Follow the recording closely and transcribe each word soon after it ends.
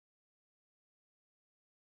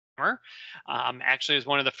actually is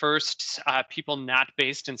one of the first people not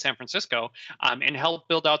based in San Francisco, and helped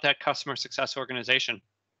build out that customer success organization.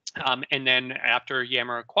 And then after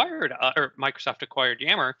Yammer acquired, or Microsoft acquired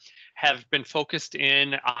Yammer, have been focused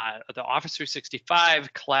in the Office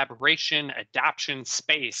 365 collaboration adoption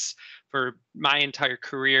space for my entire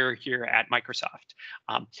career here at Microsoft.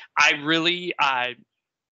 I really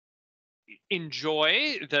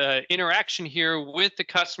enjoy the interaction here with the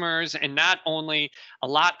customers, and not only a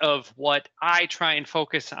lot of what I try and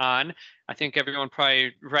focus on. I think everyone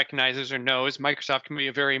probably recognizes or knows Microsoft can be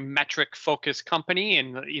a very metric focused company,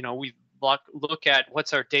 and we look at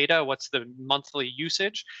what's our data, what's the monthly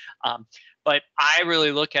usage, but I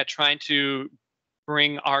really look at trying to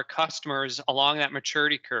bring our customers along that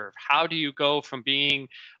maturity curve. How do you go from being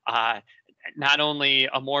not only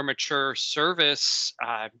a more mature service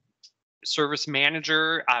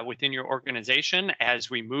manager within your organization as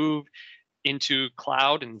we move into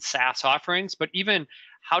cloud and SaaS offerings, but even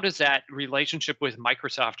how does that relationship with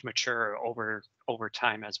Microsoft mature over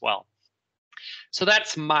time as well? So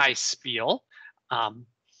that's my spiel.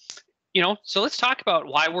 So let's talk about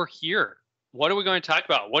why we're here. What are we going to talk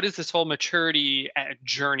about? What is this whole maturity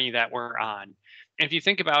journey that we're on? And if you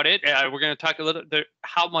think about it, we're going to talk a little bit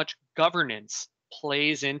how much governance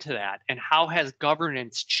plays into that, and how has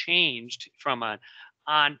governance changed from an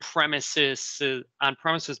on-premises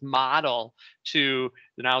model to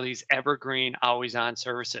now these evergreen, always-on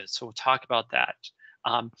services. So we'll talk about that.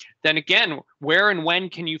 Then again, where and when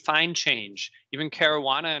can you find change? Even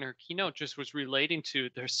Caruana in her keynote just was relating to,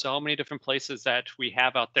 there's so many different places that we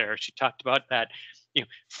have out there. She talked about that,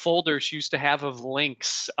 folders used to have of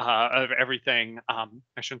links of everything. I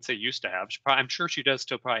shouldn't say used to have. I'm sure she does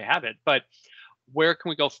still probably have it, but where can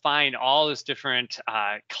we go find all this different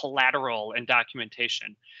collateral and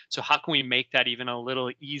documentation? So how can we make that even a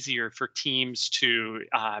little easier for teams to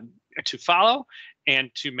follow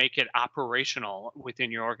and to make it operational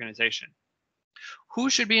within your organization? Who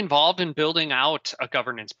should be involved in building out a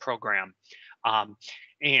governance program?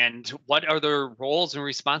 And what are the roles and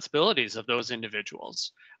responsibilities of those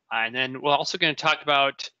individuals? And then we're also going to talk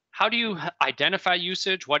about how do you identify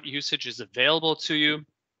usage, what usage is available to you,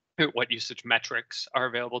 what usage metrics are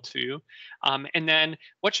available to you, and then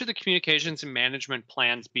what should the communications and management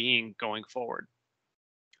plans being going forward?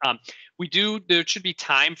 There should be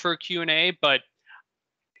time for a Q&A, but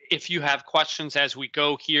if you have questions as we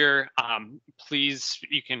go here, please,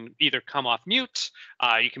 you can either come off mute,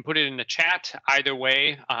 you can put it in the chat. Either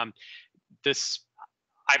way, I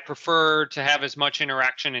prefer to have as much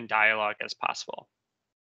interaction and dialogue as possible.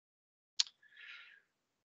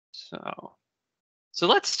 So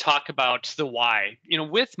let's talk about the why.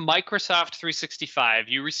 With Microsoft 365,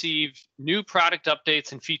 you receive new product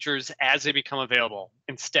updates and features as they become available,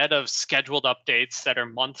 instead of scheduled updates that are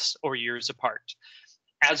months or years apart.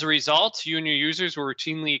 As a result, you and your users will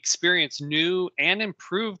routinely experience new and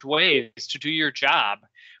improved ways to do your job,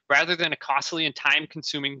 rather than a costly and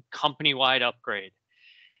time-consuming company-wide upgrade.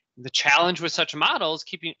 The challenge with such a model is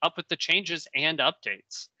keeping up with the changes and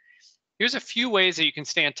updates. Here's a few ways that you can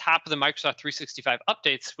stay on top of the Microsoft 365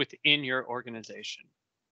 updates within your organization.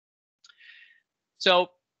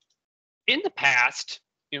 So in the past,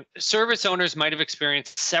 service owners might have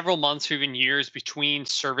experienced several months or even years between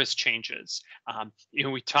service changes.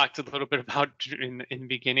 We talked a little bit about in the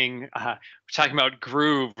beginning, talking about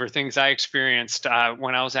Groove or things I experienced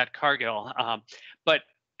when I was at Cargill. But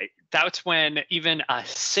that's when even a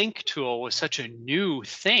sync tool was such a new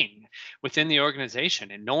thing within the organization,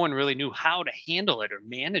 and no one really knew how to handle it or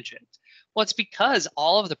manage it. Well, it's because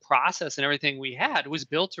all of the process and everything we had was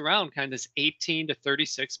built around kind of this 18 to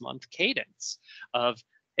 36 month cadence of,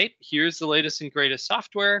 hey, here's the latest and greatest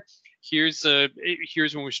software. Here's when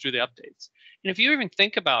we should do the updates. And if you even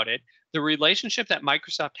think about it, the relationship that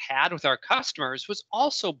Microsoft had with our customers was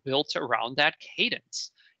also built around that cadence.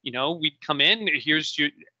 We'd come in, here's your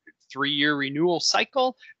 3-year renewal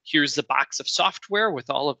cycle. Here's the box of software with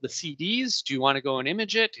all of the CDs. Do you want to go and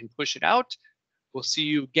image it and push it out? We'll see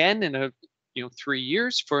you again in 3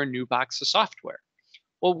 years for a new box of software.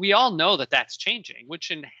 Well, we all know that that's changing,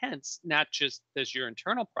 which hence not just does your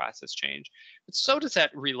internal process change, but so does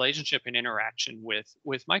that relationship and interaction with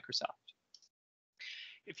Microsoft.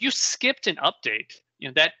 If you skipped an update,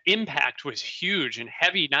 that impact was huge and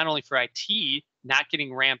heavy, not only for IT not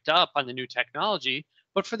getting ramped up on the new technology,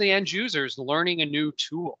 but for the end users learning a new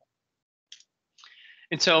tool.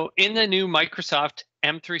 And so in the new Microsoft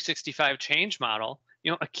M365 change model,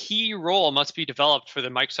 a key role must be developed for the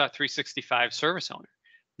Microsoft 365 service owner.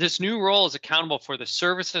 This new role is accountable for the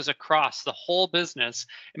services across the whole business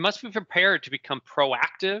and must be prepared to become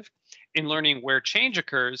proactive in learning where change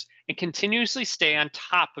occurs and continuously stay on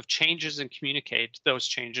top of changes and communicate those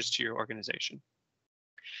changes to your organization.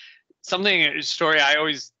 A story I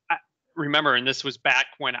always remember, and this was back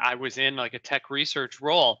when I was in like a tech research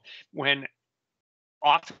role, when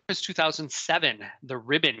Office 2007, the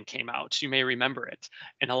ribbon came out. You may remember it.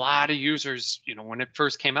 And a lot of users, when it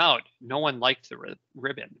first came out, no one liked the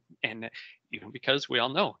ribbon. And, because we all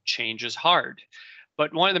know change is hard.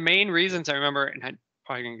 But one of the main reasons I remember, and I'm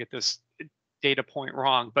probably going to get this data point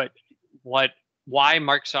wrong, but why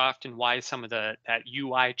Microsoft and why some of that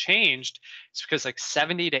UI changed is because like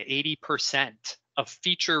 70 to 80% of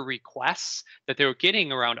feature requests that they were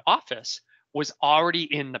getting around Office was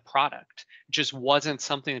already in the product. It just wasn't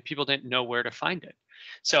something that people didn't know where to find it.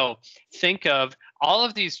 So think of all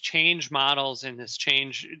of these change models and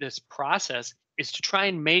this process is to try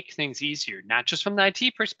and make things easier, not just from the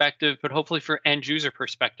IT perspective, but hopefully for end user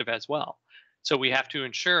perspective as well. So we have to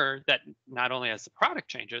ensure that not only as the product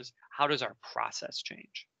changes, how does our process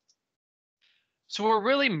change? So we're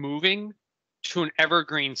really moving to an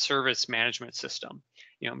evergreen service management system.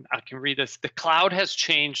 I can read this. The cloud has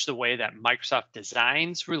changed the way that Microsoft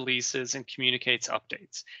designs, releases, and communicates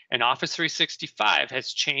updates. And Office 365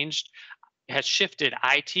 has shifted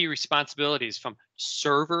IT responsibilities from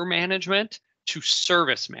server management to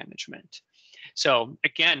service management. So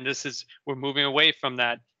again, we're moving away from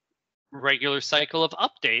that regular cycle of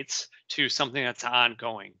updates to something that's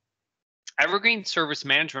ongoing. Evergreen service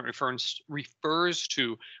management refers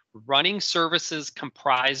to running services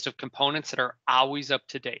comprised of components that are always up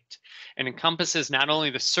to date and encompasses not only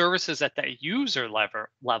the services at the user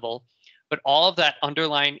level, but all of that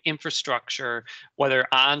underlying infrastructure, whether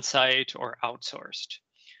on-site or outsourced.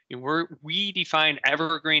 We define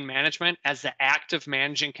evergreen management as the act of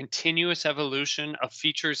managing continuous evolution of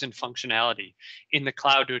features and functionality in the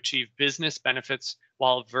cloud to achieve business benefits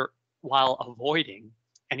while avoiding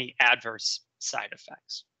any adverse side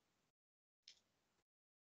effects.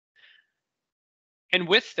 And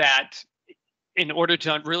with that, in order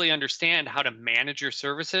to really understand how to manage your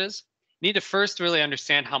services, you need to first really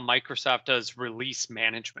understand how Microsoft does release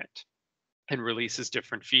management and releases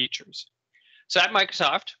different features. So at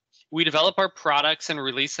Microsoft, we develop our products and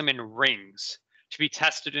release them in rings to be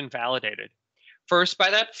tested and validated. First by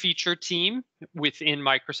that feature team within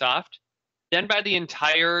Microsoft, then by the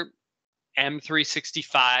entire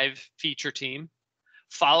M365 feature team,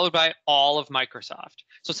 followed by all of Microsoft.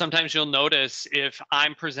 So sometimes you'll notice if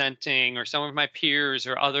I'm presenting or some of my peers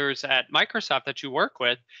or others at Microsoft that you work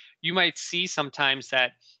with, you might see sometimes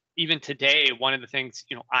that even today, one of the things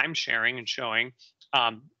I'm sharing and showing,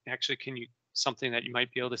 actually, something that you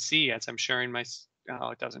might be able to see as I'm sharing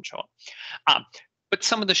it doesn't show up. But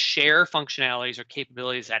some of the share functionalities or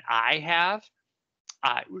capabilities that I have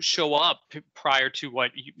show up prior to what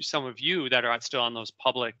some of you that are still on those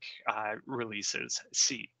public releases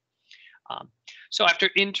see. So after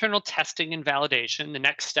internal testing and validation, the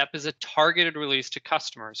next step is a targeted release to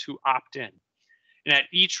customers who opt in. And at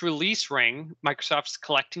each release ring, Microsoft's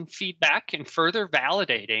collecting feedback and further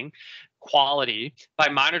validating quality by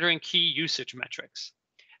monitoring key usage metrics.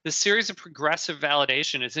 This series of progressive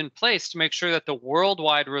validation is in place to make sure that the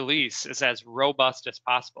worldwide release is as robust as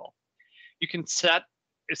possible. You can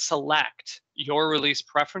select your release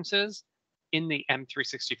preferences in the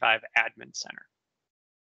M365 Admin Center.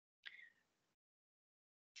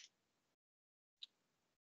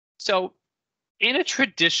 So in a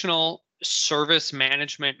traditional service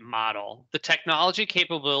management model, the technology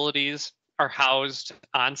capabilities are housed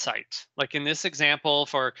on site. Like in this example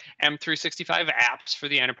for M365 apps for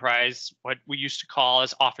the enterprise, what we used to call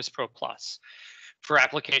as Office Pro Plus for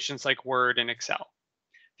applications like Word and Excel.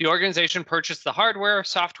 The organization purchased the hardware,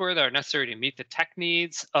 software that are necessary to meet the tech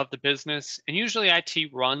needs of the business, and usually IT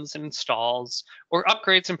runs and installs or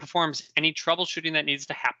upgrades and performs any troubleshooting that needs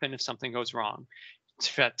to happen if something goes wrong.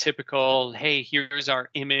 It's that typical, hey, here's our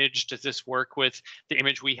image. Does this work with the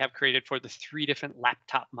image we have created for the 3 different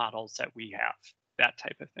laptop models that we have? That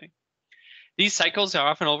type of thing. These cycles are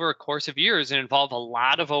often over a course of years and involve a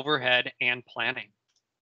lot of overhead and planning.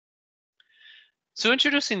 So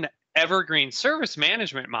introducing the evergreen service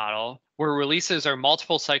management model, where releases are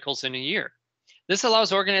multiple cycles in a year. This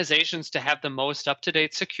allows organizations to have the most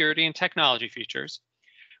up-to-date security and technology features.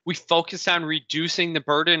 We focused on reducing the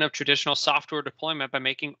burden of traditional software deployment by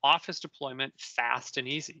making Office deployment fast and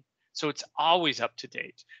easy. So it's always up to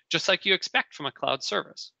date, just like you expect from a cloud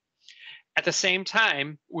service. At the same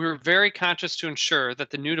time, we were very conscious to ensure that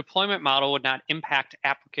the new deployment model would not impact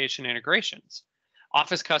application integrations.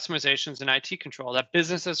 office customizations, and IT control that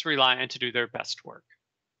businesses rely on to do their best work.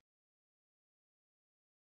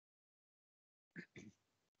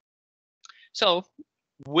 So,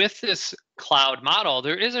 with this cloud model,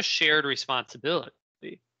 there is a shared responsibility.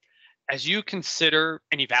 As you consider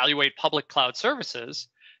and evaluate public cloud services,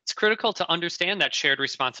 it's critical to understand that shared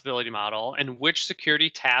responsibility model and which security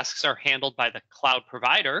tasks are handled by the cloud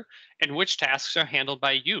provider and which tasks are handled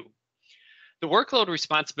by you. The workload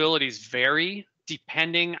responsibilities vary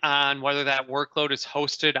depending on whether that workload is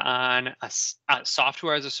hosted on a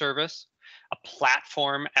software as a service, a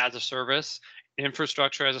platform as a service,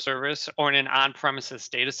 infrastructure as a service, or in an on premises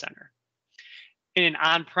data center. In an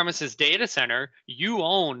on premises data center, you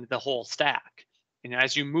own the whole stack. And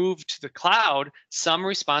as you move to the cloud, some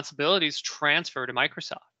responsibilities transfer to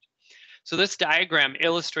Microsoft. So this diagram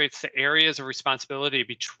illustrates the areas of responsibility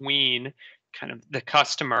between kind of the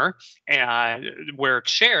customer where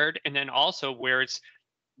it's shared, and then also where it's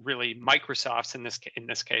really Microsoft's in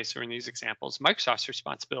this case, or in these examples, Microsoft's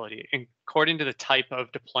responsibility according to the type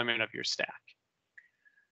of deployment of your stack.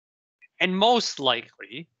 And most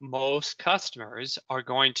likely, most customers are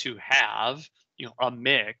going to have a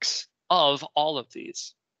mix of all of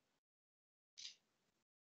these.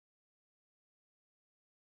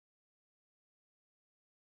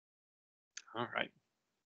 All right.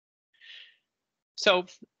 So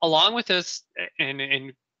along with this,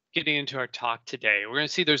 and getting into our talk today, we're going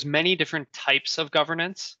to see there's many different types of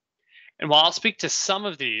governance. And while I'll speak to some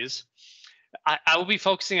of these, I will be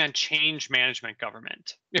focusing on change management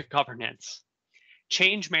governance.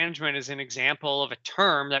 Change management is an example of a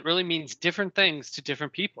term that really means different things to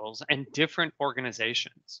different peoples and different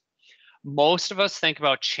organizations. Most of us think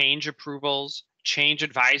about change approvals, change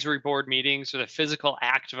advisory board meetings, or the physical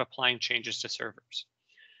act of applying changes to servers.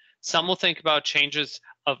 Some will think about changes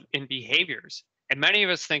in behaviors, and many of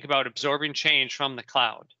us think about absorbing change from the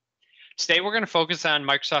cloud. Today, we're going to focus on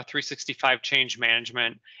Microsoft 365 change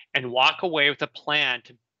management and walk away with a plan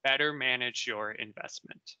to better manage your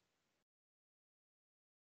investment.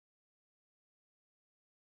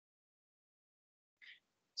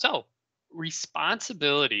 So,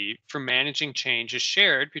 responsibility for managing change is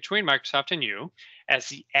shared between Microsoft and you as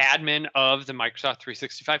the admin of the Microsoft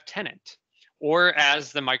 365 tenant or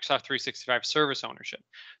as the Microsoft 365 service ownership.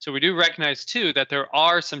 So we do recognize too that there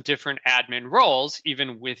are some different admin roles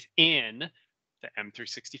even within the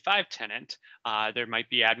M365 tenant. There might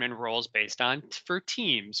be admin roles based on for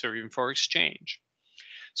Teams or even for Exchange.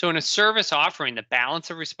 So in a service offering, the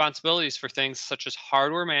balance of responsibilities for things such as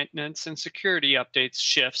hardware maintenance and security updates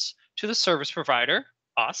shifts to the service provider,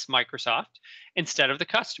 us, Microsoft, instead of the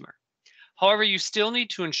customer. However, you still need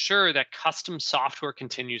to ensure that custom software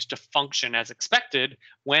continues to function as expected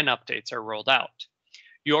when updates are rolled out.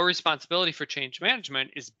 Your responsibility for change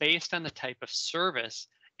management is based on the type of service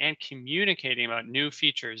and communicating about new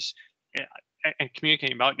features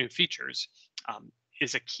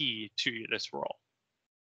is a key to this role.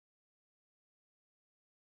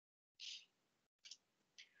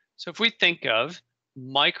 So if we think of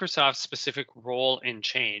Microsoft's specific role in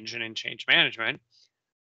change and in change management,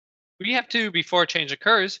 we have to, before change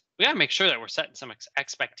occurs, we got to make sure that we're setting some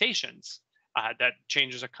expectations that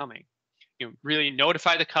changes are coming. Really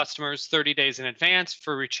notify the customers 30 days in advance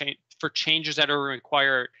for changes that are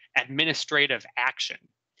require administrative action.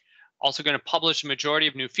 Also going to publish a majority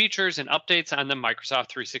of new features and updates on the Microsoft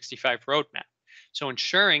 365 roadmap. So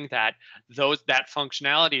ensuring that that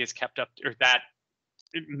functionality is kept up, or that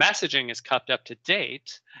messaging is kept up to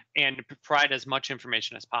date, and provide as much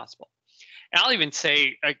information as possible. And I'll even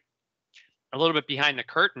say a little bit behind the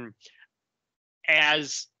curtain,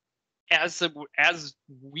 as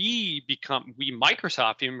we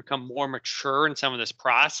Microsoft even become more mature in some of this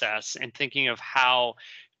process and thinking of how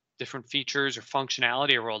different features or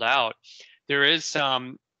functionality are rolled out, there is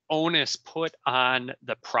some onus put on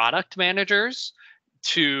the product managers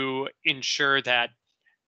to ensure that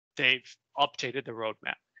they've updated the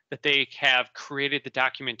roadmap, that they have created the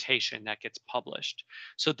documentation that gets published.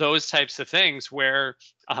 So those types of things where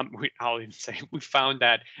I'll even say we found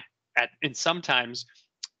that in sometimes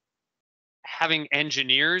having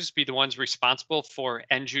engineers be the ones responsible for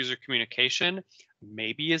end user communication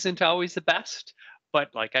maybe isn't always the best.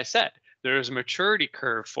 But like I said, there's a maturity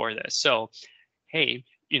curve for this. So, hey,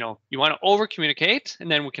 you want to over communicate, and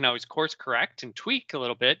then we can always course correct and tweak a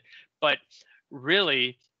little bit. But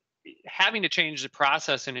really, having to change the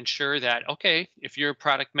process and ensure that, okay, if you're a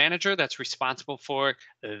product manager that's responsible for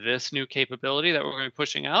this new capability that we're going to be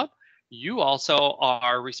pushing out, you also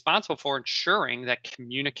are responsible for ensuring that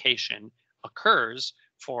communication occurs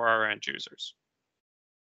for our end users.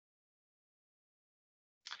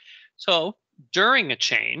 So During a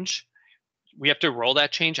change, we have to roll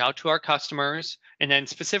that change out to our customers. And then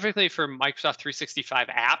specifically for Microsoft 365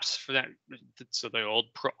 apps, for that, so the old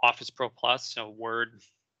Office Pro Plus, so Word,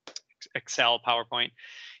 Excel, PowerPoint,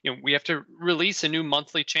 we have to release a new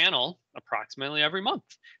monthly channel approximately every month.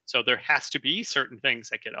 So there has to be certain things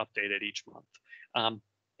that get updated each month.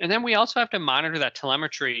 And then we also have to monitor that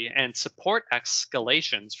telemetry and support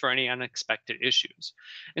escalations for any unexpected issues.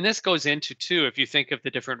 And this goes into too, if you think of the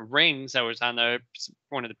different rings that was on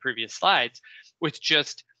one of the previous slides, with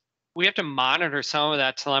just we have to monitor some of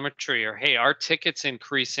that telemetry, or hey, are tickets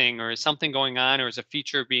increasing, or is something going on, or is a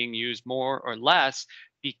feature being used more or less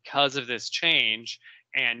because of this change,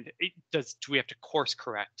 and do we have to course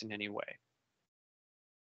correct in any way?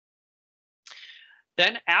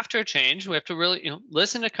 Then after a change, we have to really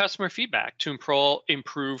listen to customer feedback to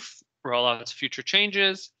improve rollouts, future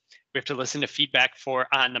changes. We have to listen to feedback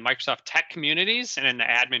on the Microsoft tech communities and in the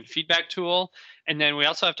admin feedback tool. And then we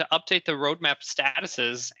also have to update the roadmap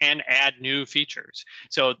statuses and add new features.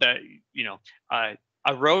 So that,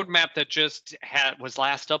 a roadmap that just was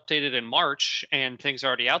last updated in March and things are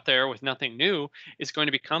already out there with nothing new is going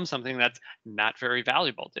to become something that's not very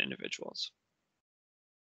valuable to individuals.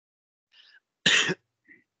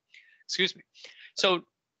 Excuse me. So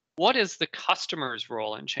what is the customer's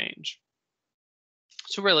role in change?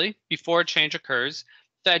 So really, before a change occurs,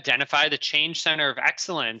 to identify the change center of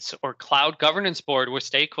excellence or cloud governance board with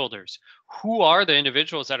stakeholders. Who are the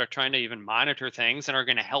individuals that are trying to even monitor things and are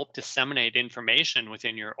going to help disseminate information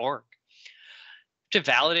within your org? To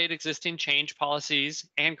validate existing change policies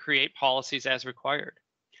and create policies as required.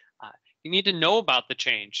 You need to know about the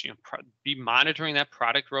change, be monitoring that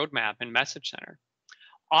product roadmap and message center.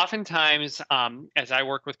 Oftentimes, as I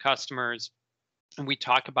work with customers, and we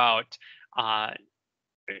talk about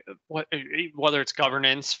whether it's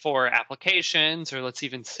governance for applications, or let's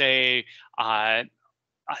even say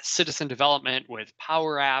citizen development with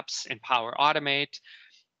Power Apps and Power Automate,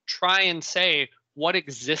 try and say, what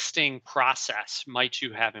existing process might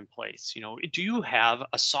you have in place? Do you have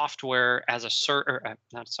a software as a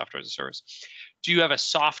not a software as a service? Do you have a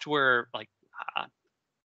software like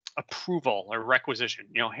approval or requisition?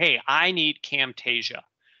 Hey, I need Camtasia.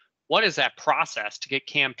 What is that process to get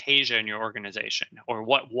Camtasia in your organization? Or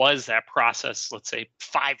what was that process, let's say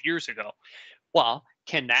 5 years ago? Well,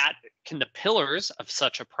 can the pillars of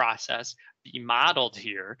such a process be modeled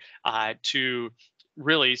here to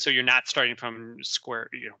really, so you're not starting from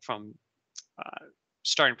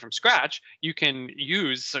starting from scratch? You can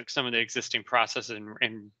use some of the existing processes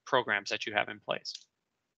and programs that you have in place.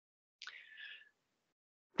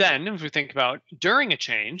 Then, if we think about during a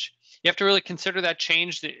change, you have to really consider that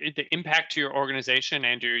change, the impact to your organization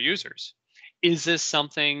and to your users. Is this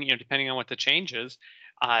something, depending on what the change is,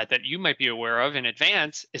 that you might be aware of in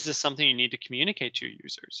advance? Is this something you need to communicate to your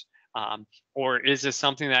users? Or is this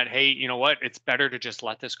something that, hey, you know what, it's better to just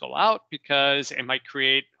let this go out because it might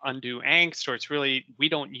create undue angst, or it's really, we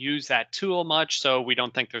don't use that tool much, so we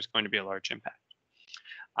don't think there's going to be a large impact.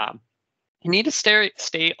 You need to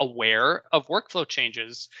stay aware of workflow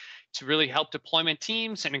changes to really help deployment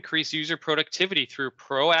teams and increase user productivity through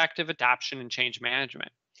proactive adoption and change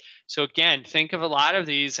management. So again, think of a lot of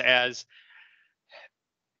these as,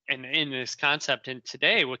 and in this concept, and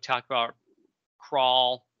today we'll talk about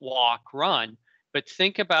crawl, walk, run, but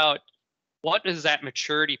think about what does that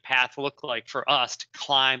maturity path look like for us to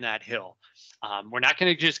climb that hill? We're not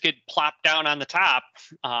going to just get plopped down on the top,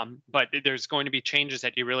 but there's going to be changes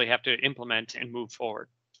that you really have to implement and move forward.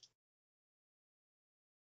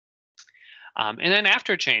 And then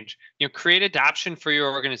after change, create adoption for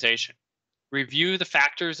your organization. Review the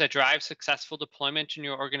factors that drive successful deployment in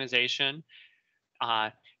your organization.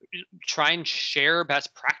 Try and share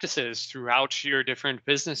best practices throughout your different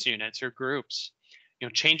business units or groups.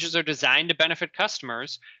 Changes are designed to benefit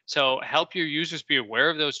customers, so help your users be aware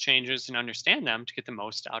of those changes and understand them to get the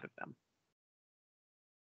most out of them.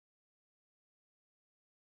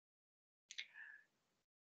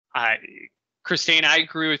 Christine, I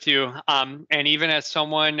agree with you. And even as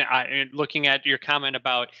someone looking at your comment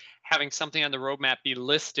about having something on the roadmap be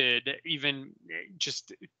listed, even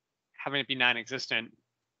just having it be non-existent,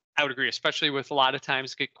 I would agree, especially with a lot of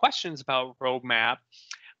times get questions about roadmap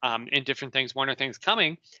and different things. When are things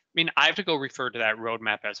coming? I mean, I have to go refer to that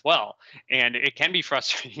roadmap as well. And it can be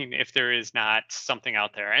frustrating if there is not something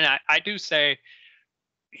out there. And I do say,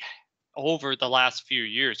 over the last few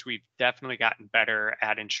years, we've definitely gotten better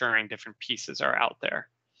at ensuring different pieces are out there.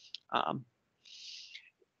 And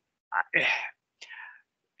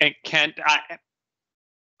Kent,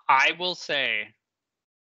 I will say,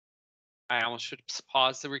 I almost should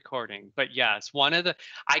pause the recording, but yes,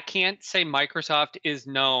 I can't say Microsoft is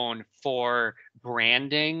known for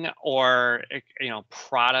branding or,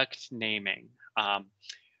 product naming.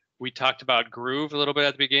 We talked about Groove a little bit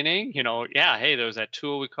at the beginning. Yeah, hey, there was that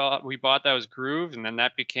tool we bought that was Groove, and then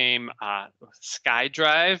that became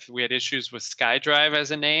SkyDrive. We had issues with SkyDrive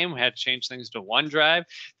as a name. We had to change things to OneDrive.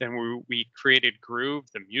 Then we created Groove,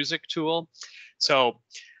 the music tool. So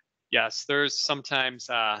yes, there's sometimes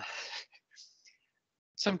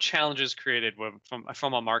some challenges created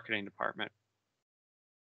from a marketing department.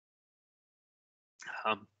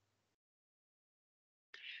 Um,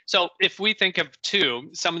 so if we think of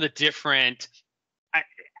some of the different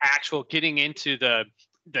actual getting into the,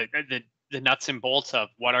 the the nuts and bolts of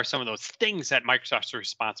what are some of those things that Microsoft's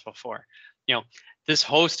responsible for. You know, this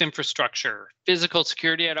host infrastructure, physical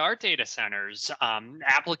security at our data centers,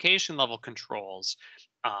 application level controls,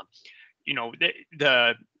 um,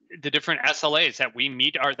 the different SLAs that we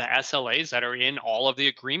meet are the SLAs that are in all of the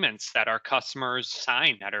agreements that our customers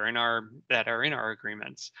sign that are in our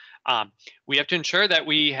agreements. We have to ensure that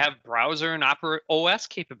we have browser and OS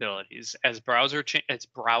capabilities as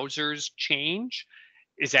browsers change.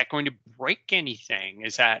 Is that going to break anything?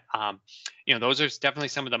 Is that those are definitely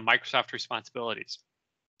some of the Microsoft responsibilities.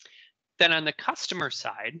 Then on the customer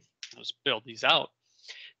side, let's build these out.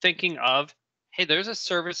 Thinking of, hey, there's a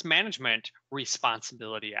service management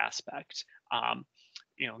responsibility aspect.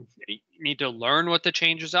 You need to learn what the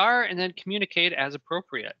changes are and then communicate as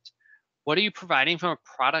appropriate. What are you providing from a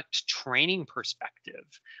product training perspective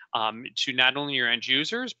to not only your end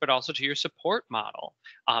users, but also to your support model?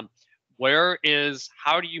 How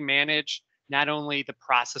do you manage not only the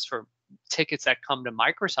process for tickets that come to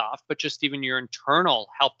Microsoft, but just even your internal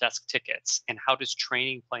help desk tickets, and how does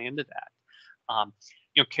training play into that?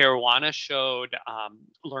 Caruana showed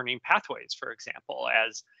learning pathways, for example,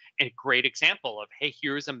 as a great example of, hey,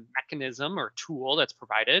 here's a mechanism or tool that's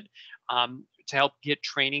provided to help get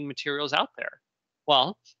training materials out there.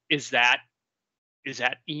 Well, is that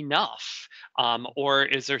enough? Or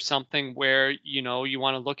is there something where, you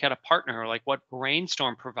want to look at a partner, like what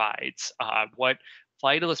Brainstorm provides, what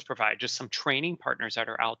Vitalist provide, just some training partners that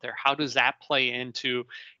are out there? How does that play into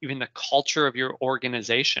even the culture of your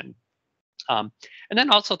organization? And then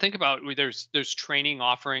also think about, there's training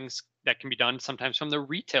offerings that can be done sometimes from the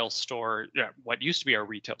retail store, what used to be our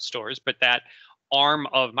retail stores, but that arm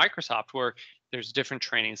of Microsoft where there's different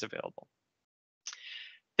trainings available.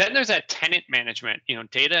 Then there's that tenant management,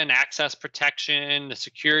 data and access protection, the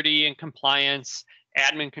security and compliance,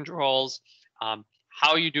 admin controls. How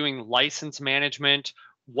are you doing license management?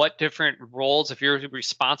 What different roles, if you're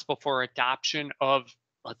responsible for adoption of,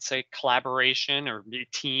 let's say, collaboration or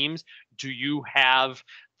Teams, do you have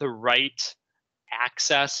the right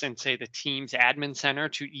access in, say, the Teams admin center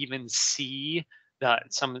to even see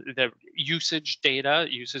some of the usage data,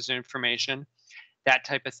 usage information, that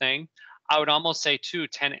type of thing? I would almost say too,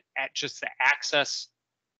 tenant at just the access.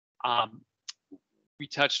 We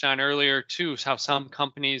touched on earlier too, how some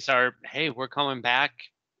companies are, hey, we're coming back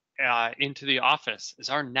into the office. Is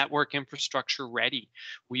our network infrastructure ready?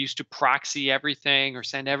 We used to proxy everything or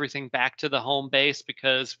send everything back to the home base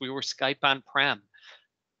because we were Skype on-prem.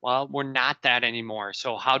 Well, we're not that anymore.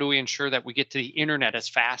 So how do we ensure that we get to the internet as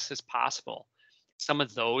fast as possible? Some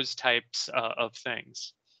of those types of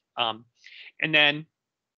things. And then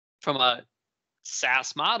from a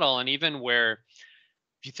SaaS model, and even where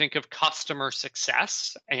if you think of customer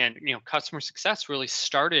success, and customer success really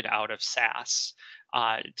started out of SaaS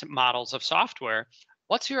models of software.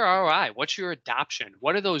 What's your ROI? What's your adoption?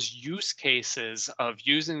 What are those use cases of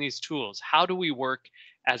using these tools? How do we work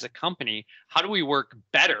as a company? How do we work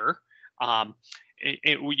better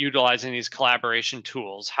utilizing these collaboration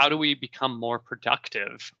tools? How do we become more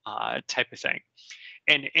productive, type of thing?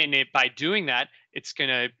 And by doing that, it's going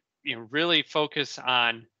to really focus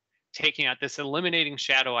on taking out this eliminating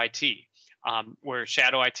shadow IT, where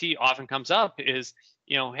shadow IT often comes up is,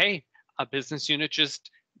 hey, a business unit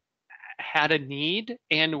just had a need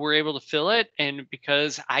and we're able to fill it, and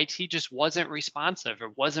because IT just wasn't responsive or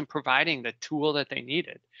wasn't providing the tool that they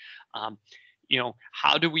needed.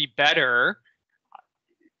 How do we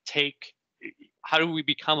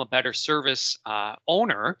become a better service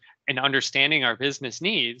owner and understanding our business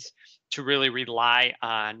needs to really rely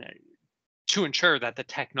on to ensure that the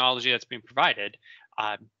technology that's being provided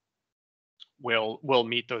will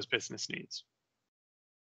meet those business needs.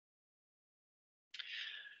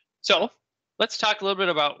 So let's talk a little bit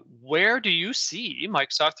about, where do you see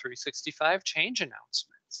Microsoft 365 change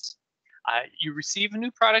announcements? You receive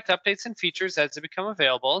new product updates and features as they become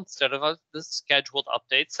available instead of the scheduled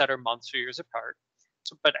updates that are months or years apart.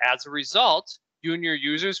 but as a result, you and your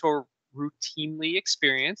users will routinely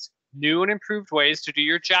experience new and improved ways to do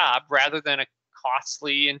your job rather than a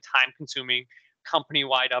costly and time-consuming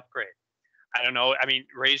company-wide upgrade. I don't know. I mean,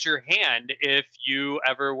 raise your hand if you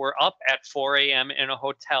ever were up at 4 a.m. in a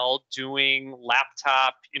hotel doing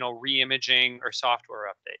laptop, re-imaging or software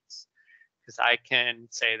updates. Because I can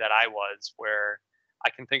say that I was, where I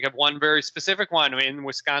can think of one very specific one in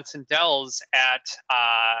Wisconsin Dells at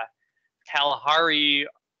Kalahari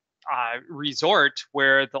Resort,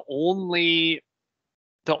 where the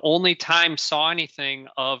only time saw anything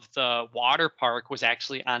of the water park was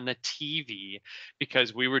actually on the TV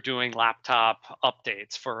because we were doing laptop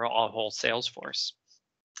updates for a whole sales force.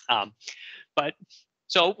 But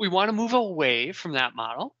so we want to move away from that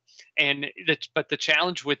model. But the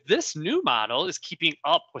challenge with this new model is keeping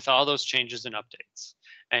up with all those changes and updates.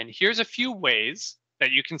 And here's a few ways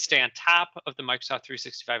that you can stay on top of the Microsoft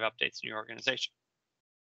 365 updates in your organization.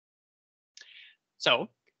 So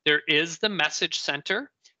there is the Message Center.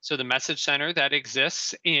 So the Message Center that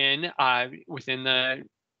exists within the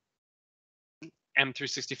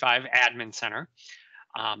M365 Admin Center.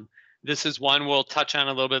 This is one we'll touch on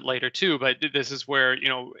a little bit later too, but this is where,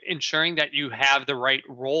 ensuring that you have the right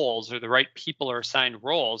roles or the right people are assigned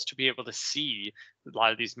roles to be able to see a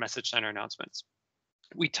lot of these Message Center announcements.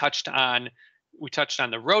 We touched on the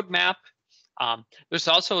roadmap. There's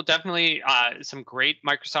also definitely some great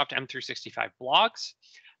Microsoft M365 blogs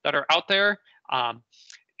that are out there.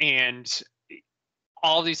 And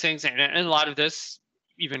all these things, and a lot of this,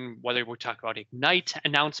 even whether we talk about Ignite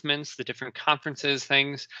announcements, the different conferences,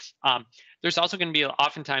 things, there's also going to be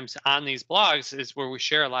oftentimes on these blogs is where we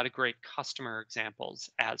share a lot of great customer examples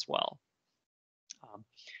as well.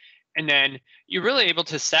 And then you're really able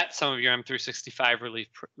to set some of your M365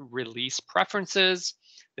 release preferences,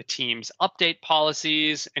 the team's update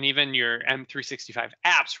policies, and even your M365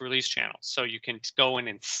 apps release channels. So you can go in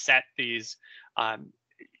and set these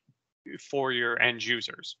for your end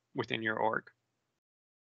users within your org.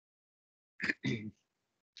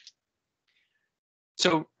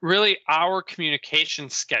 So really our communication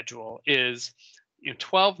schedule is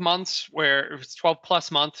 12 months, where it's 12 plus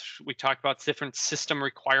months. We talked about different system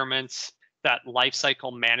requirements, that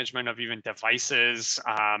lifecycle management of even devices,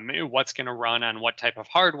 what's going to run on what type of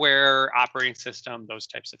hardware, operating system, those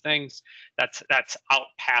types of things. That's out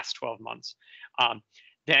past 12 months.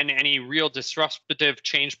 Then any real disruptive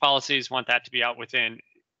change policies, want that to be out within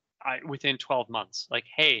 12 months. Like,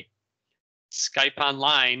 hey, Skype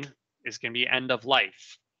Online is going to be end of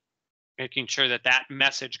life. Making sure that that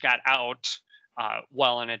message got out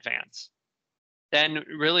well in advance. Then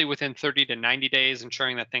really within 30 to 90 days,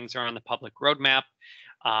 ensuring that things are on the public roadmap.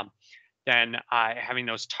 Then having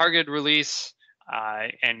those target release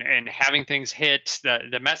and having things hit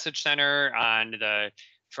the message center on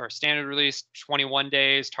for standard release, 21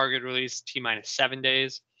 days, target release, T-minus 7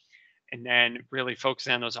 days. And then really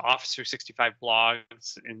focusing on those Office 365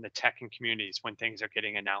 blogs in the tech and communities when things are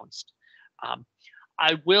getting announced.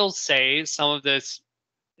 I will say some of this,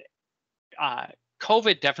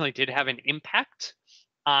 COVID definitely did have an impact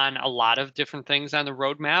on a lot of different things on the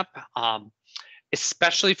roadmap,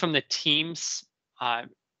 especially from the team's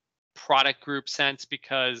product group sense,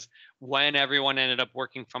 because when everyone ended up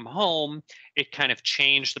working from home, it kind of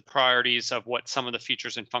changed the priorities of what some of the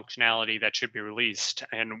features and functionality that should be released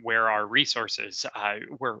and where our resources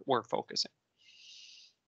we're focusing.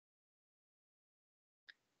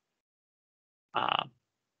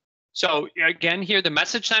 So again, here, the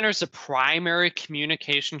Message Center is the primary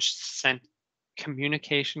communication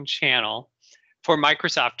channel for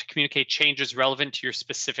Microsoft to communicate changes relevant to your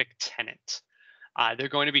specific tenant. They're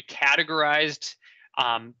going to be categorized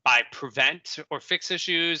by prevent or fix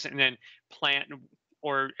issues, and then plan,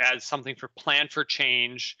 or as something for plan for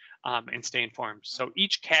change and stay informed. So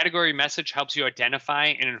each category message helps you identify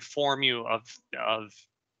and inform you of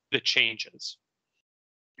the changes.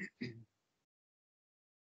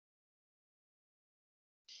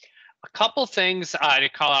 A couple things to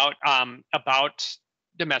call out about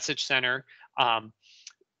the Message Center.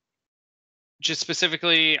 Just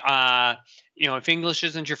specifically, if English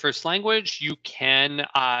isn't your first language, you can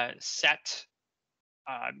set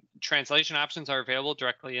translation options are available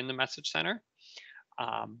directly in the Message Center.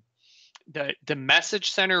 The Message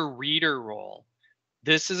Center reader role.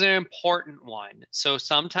 This is an important one. So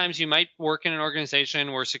sometimes you might work in an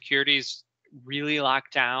organization where security is really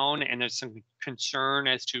locked down and there's some concern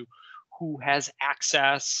as to who has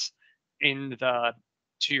access to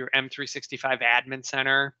your M365 Admin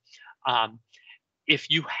Center.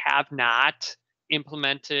 If you have not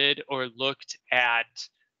implemented or looked at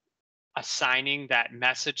assigning that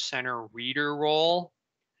Message Center reader role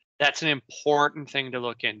That's an important thing to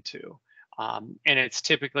look into. And it's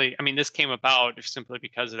typically, I mean, this came about simply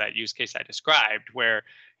because of that use case I described, where,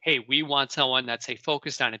 hey, we want someone that's, say,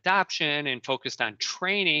 focused on adoption and focused on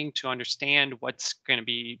training to understand what's going to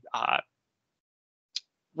be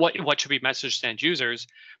what should be messaged to end users,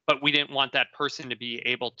 but we didn't want that person to be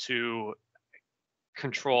able to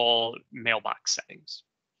control mailbox settings,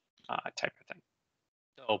 type of thing.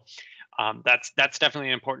 So that's definitely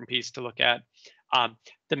an important piece to look at.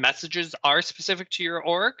 The messages are specific to your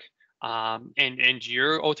org, and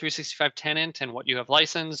your O365 tenant and what you have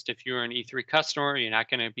licensed. If you're an E3 customer, you're not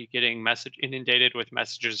going to be getting message inundated with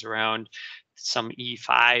messages around some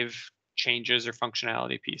E5 changes or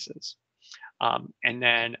functionality pieces. And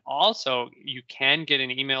then also you can get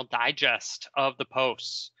an email digest of the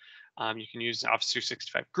posts. You can use Office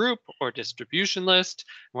 365 group or distribution list.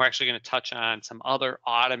 We're actually going to touch on some other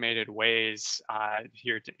automated ways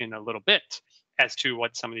here in a little bit as to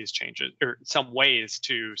what some of these changes, or some ways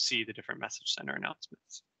to see the different message center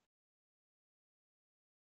announcements.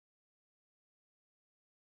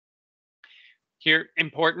 Here,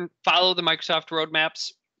 important, follow the Microsoft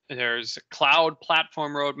roadmaps. There's a cloud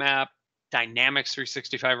platform roadmap, Dynamics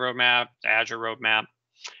 365 roadmap, Azure roadmap,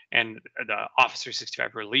 and the Office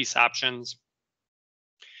 365 release options.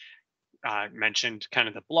 Mentioned kind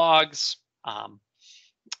of the blogs.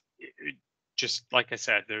 Just like I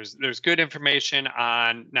said, there's good information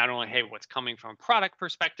on not only, hey, what's coming from a product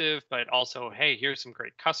perspective, but also, hey, here's some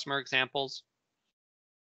great customer examples.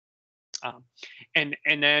 And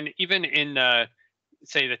then even in the,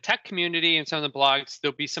 say, the tech community and some of the blogs,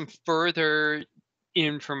 there'll be some further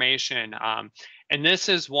information. And this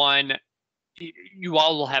is one, you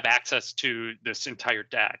all will have access to this entire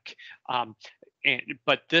deck.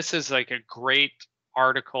 But this is like a great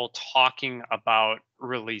article talking about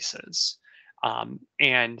releases,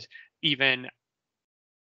 and even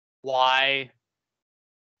why,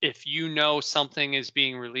 if you know something is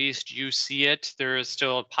being released, you see it, there is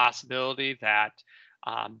still a possibility that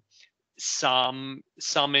some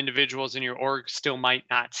individuals in your org still might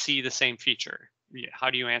not see the same feature.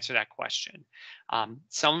 How do you answer that question?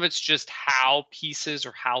 Some of it's just how pieces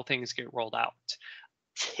or how things get rolled out.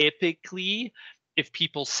 Typically, if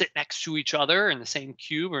people sit next to each other in the same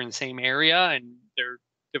cube or in the same area and their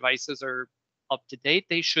devices are up to date,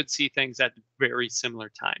 they should see things at very similar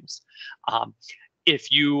times. If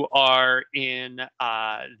you are in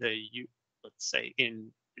let's say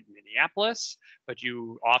in Minneapolis, but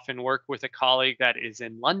you often work with a colleague that is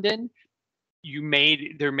in London,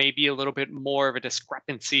 there may be a little bit more of a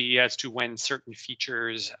discrepancy as to when certain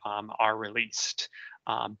features are released.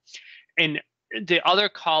 And the other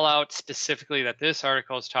call out specifically that this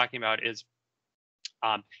article is talking about is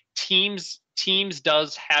Teams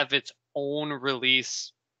does have its own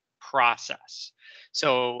release process.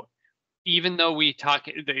 So even though we talk,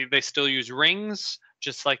 they still use rings,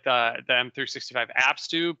 just like the M365 apps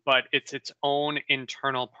do, but it's its own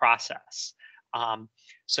internal process.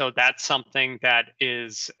 So that's something that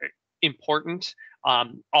is important.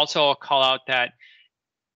 Also, I'll call out that,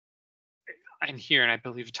 and here, and I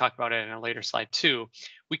believe we talked about it in a later slide too,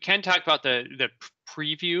 we can talk about the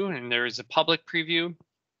preview, and there is a public preview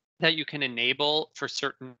that you can enable for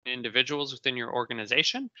certain individuals within your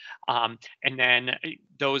organization. And then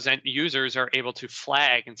those end users are able to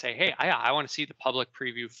flag and say, hey, I want to see the public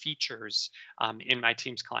preview features in my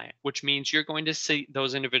Teams client, which means you're going to see,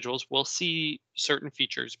 those individuals will see certain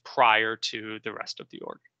features prior to the rest of the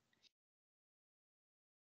org.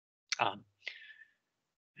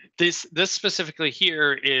 This specifically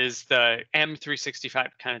here is the M365,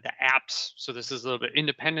 kind of the apps. So this is a little bit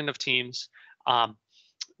independent of Teams.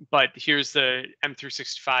 But here's the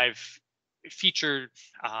M365 feature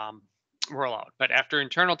rollout. But after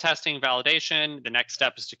internal testing validation, the next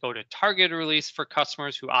step is to go to target release for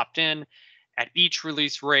customers who opt in. At each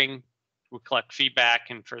release ring, we collect feedback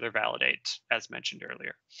and further validate, as mentioned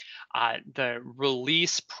earlier. The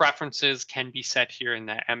release preferences can be set here in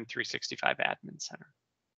the M365 Admin Center.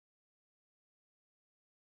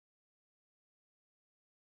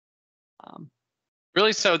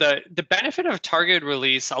 Really, so the benefit of targeted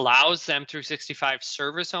release allows the M365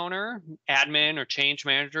 service owner, admin, or change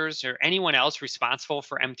managers, or anyone else responsible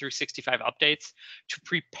for M365 updates to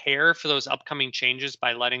prepare for those upcoming changes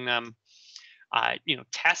by letting them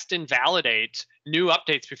test and validate new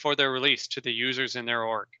updates before they're released to the users in their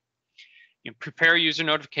org. Prepare user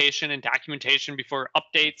notification and documentation before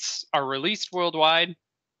updates are released worldwide,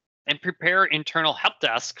 and prepare internal help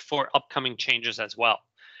desk for upcoming changes as well.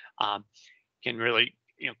 Can really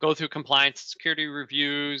go through compliance security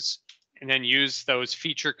reviews, and then use those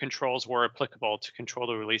feature controls where applicable to control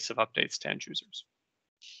the release of updates to end users.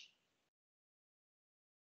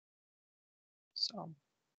 So,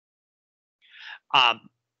 um,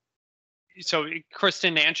 so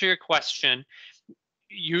Kristen, to answer your question,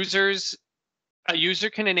 a user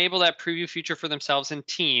can enable that preview feature for themselves in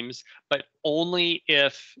Teams, but only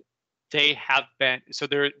if they have been. So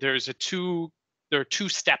there are two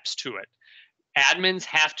steps to it. Admins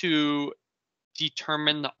have to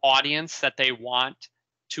determine the audience that they want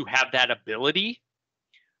to have that ability.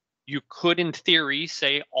 You could, in theory,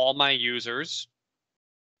 say all my users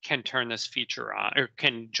can turn this feature on or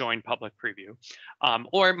can join public preview.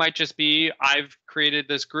 Or it might just be, I've created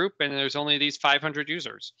this group and there's only these 500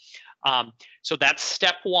 users. So that's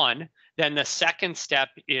step one. Then the second step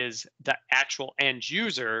is the actual end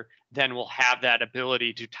user then will have that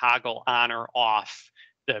ability to toggle on or off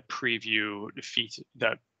the preview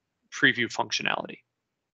functionality.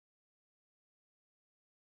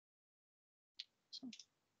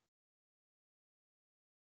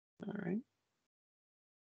 All right.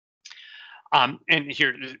 And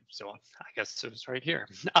here, so I guess it was right here.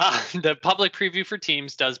 The public preview for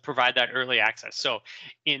Teams does provide that early access. So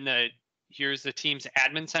here's the Teams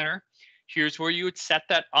admin center. Here's where you would set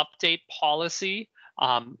that update policy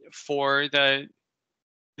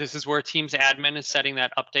this is where Teams admin is setting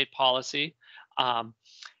that update policy. And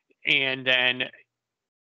then,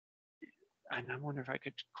 and I wonder if I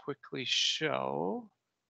could quickly show.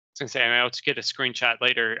 I was gonna say, I'll get a screenshot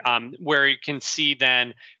later where you can see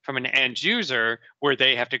then from an end user where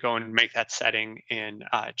they have to go and make that setting and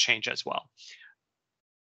change as well.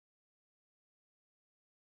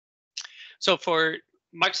 So for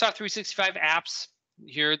Microsoft 365 apps,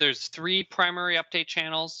 here there's 3 primary update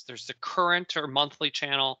channels. There's the current or monthly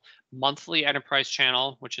channel, monthly enterprise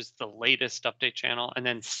channel, which is the latest update channel, and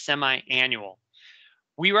then semi-annual.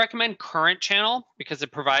 We recommend current channel because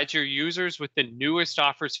it provides your users with the newest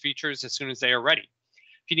offers features as soon as they are ready.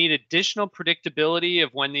 If you need additional predictability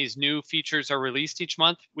of when these new features are released each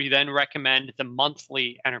month, we then recommend the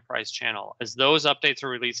monthly enterprise channel, as those updates are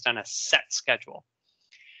released on a set schedule.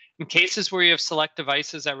 In cases where you have select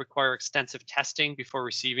devices that require extensive testing before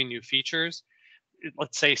receiving new features,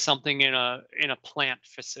 let's say something in a plant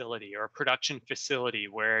facility or a production facility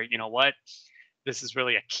where, you know what, this is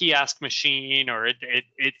really a kiosk machine, or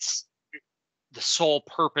it's the sole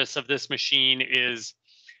purpose of this machine is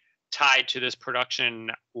tied to this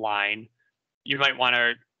production line, you might want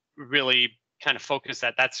to really kind of focus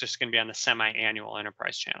that's just going to be on the semi-annual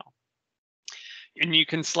enterprise channel. And you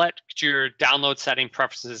can select your download setting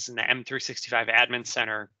preferences in the M365 Admin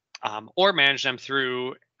Center or manage them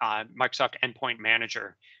through Microsoft Endpoint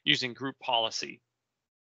Manager using group policy.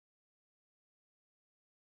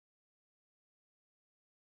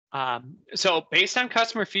 So based on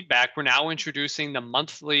customer feedback, we're now introducing the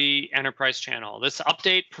monthly enterprise channel. This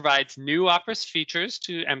update provides new Office features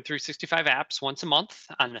to M365 apps once a month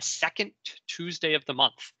on the second Tuesday of the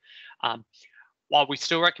month. While we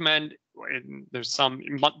still recommend, there's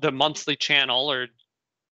the monthly channel, or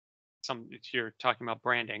some, if you're talking about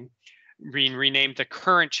branding, being renamed the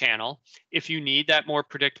current channel. If you need that more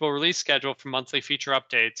predictable release schedule for monthly feature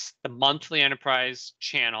updates, the monthly enterprise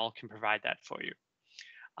channel can provide that for you.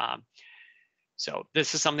 So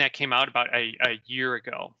this is something that came out about a year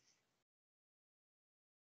ago.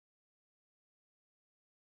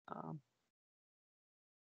 Let's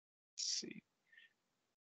see.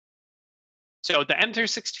 So the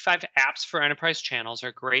M365 apps for enterprise channels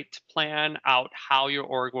are great to plan out how your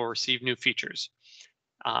org will receive new features.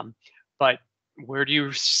 But where do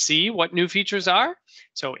you see what new features are?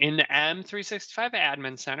 So in the M365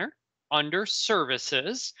 Admin Center, under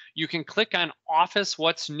Services, you can click on Office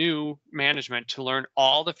What's New Management to learn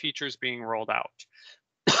all the features being rolled out.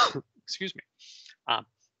 Excuse me.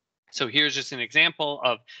 So here's just an example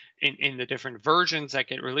of in the different versions that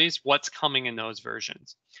get released, what's coming in those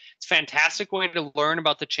versions. It's a fantastic way to learn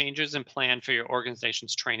about the changes and plan for your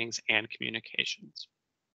organization's trainings and communications.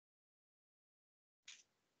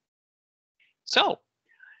 So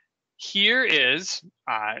here is,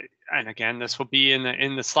 and again, this will be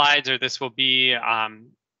in the slides, or this will be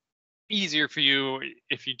easier for you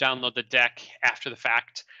if you download the deck after the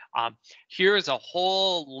fact. Here is a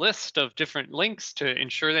whole list of different links to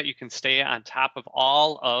ensure that you can stay on top of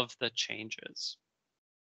all of the changes.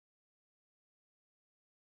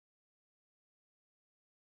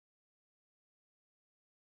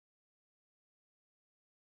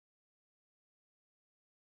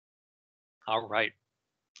 All right,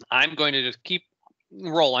 I'm going to just keep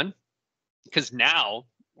rolling because now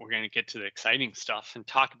we're going to get to the exciting stuff and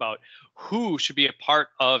talk about who should be a part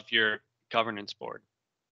of your governance board.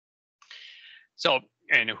 So,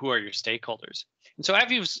 and who are your stakeholders? And so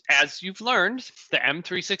as you've learned, the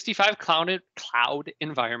M365 cloud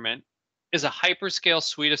environment is a hyperscale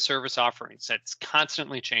suite of service offerings that's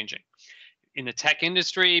constantly changing. In the tech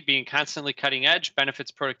industry, being constantly cutting edge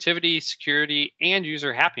benefits productivity, security, and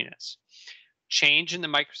user happiness. Change in the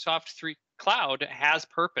Microsoft 3 cloud has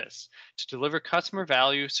purpose to deliver customer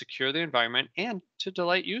value, secure the environment, and to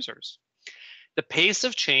delight users. The pace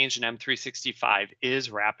of change in M365 is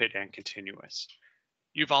rapid and continuous.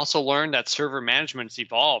 You've also learned that server management has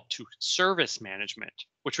evolved to service management,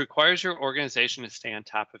 which requires your organization to stay on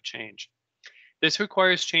top of change. This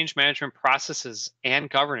requires change management processes and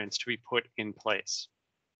governance to be put in place.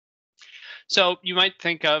 So you might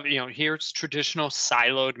think of, here's traditional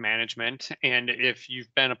siloed management. And if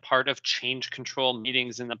you've been a part of change control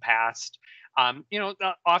meetings in the past,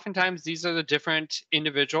 oftentimes these are the different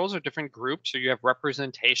individuals or different groups, or you have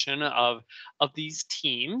representation of these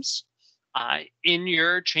teams in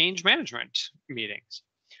your change management meetings.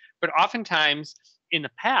 But oftentimes in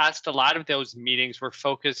the past, a lot of those meetings were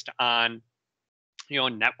focused on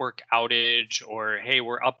network outage, or hey,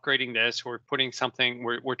 we're upgrading this, we're putting something,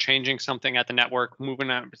 we're changing something at the network, moving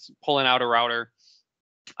out, pulling out a router.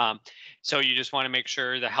 So you just want to make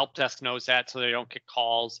sure the help desk knows that so they don't get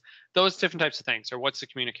calls, those different types of things, or what's the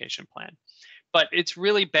communication plan. But it's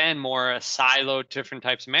really been more a siloed different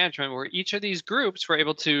types of management where each of these groups were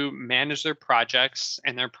able to manage their projects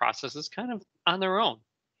and their processes kind of on their own.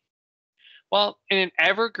 Well, in an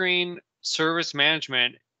evergreen service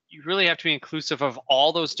management, you really have to be inclusive of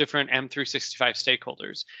all those different M365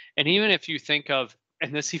 stakeholders. And even if you think of,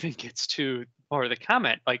 and this even gets to more of the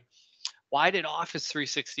comment, like, why did Office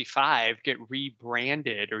 365 get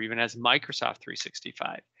rebranded or even as Microsoft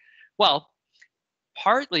 365? Well,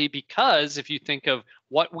 partly because if you think of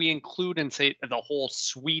what we include in, say, the whole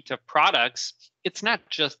suite of products, it's not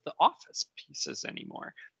just the Office pieces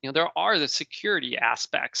anymore. There are the security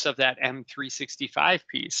aspects of that M365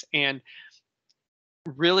 piece. And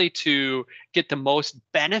really to get the most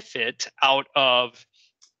benefit out of,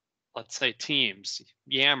 let's say, Teams,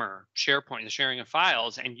 Yammer, SharePoint, the sharing of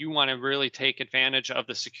files, and you want to really take advantage of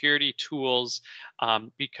the security tools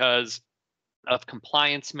because of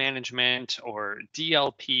compliance management or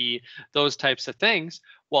DLP, those types of things,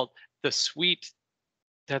 well, the suite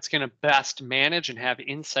that's going to best manage and have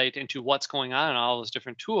insight into what's going on in all those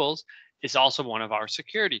different tools is also one of our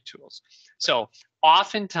security tools. So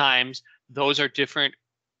oftentimes, those are different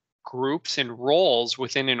groups and roles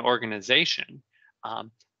within an organization.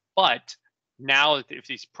 But now, if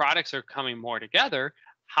these products are coming more together,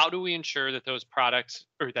 how do we ensure that those products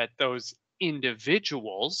or that those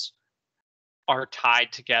individuals are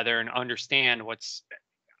tied together and understand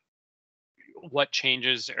what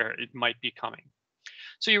changes or it might be coming?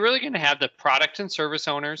 So you're really going to have the product and service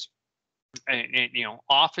owners, and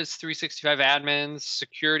Office 365 admins,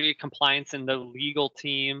 security, compliance, and the legal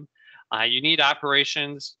team. You need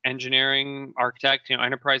operations, engineering, architect,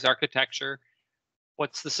 enterprise architecture.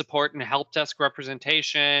 What's the support and help desk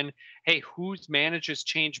representation? Hey, who manages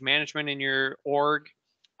change management in your org?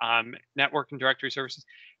 Network and directory services.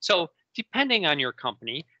 So depending on your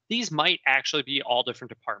company, these might actually be all different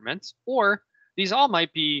departments, or these all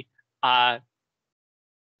might be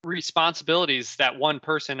responsibilities that one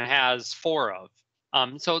person has 4 of.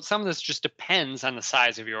 So some of this just depends on the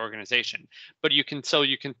size of your organization, but you can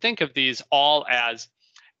think of these all as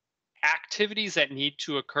activities that need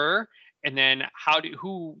to occur, and then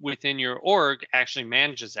who within your org actually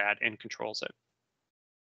manages that and controls it.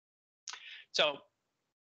 So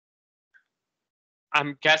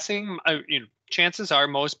I'm guessing, chances are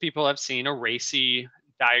most people have seen a RACI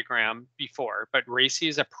diagram before, but RACI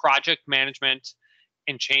is a project management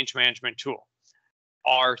and change management tool.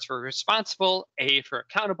 R for responsible, A for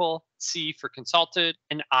accountable, C for consulted,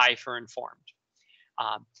 and I for informed.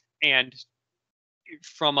 And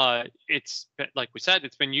it's like we said,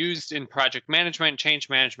 it's been used in project management and change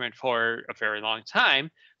management for a very long time.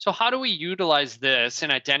 So how do we utilize this in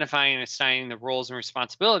identifying and assigning the roles and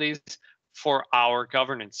responsibilities for our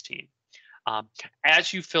governance team?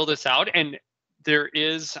 As you fill this out, and there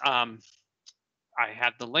is, I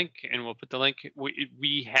have the link, and we'll put the link.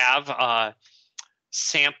 We have a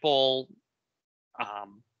sample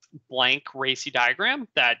blank RACI diagram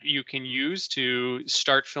that you can use to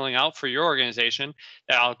start filling out for your organization,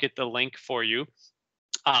 that I'll get the link for you.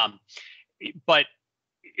 But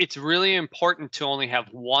it's really important to only have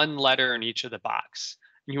one letter in each of the box.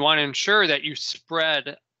 You want to ensure that you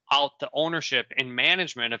spread out the ownership and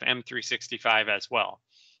management of M365 as well.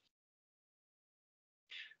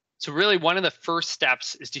 So really, one of the first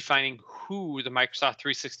steps is defining who the Microsoft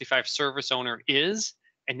 365 service owner is,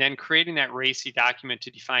 and then creating that RACI document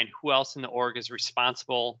to define who else in the org is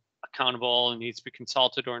responsible, accountable, and needs to be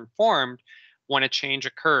consulted or informed when a change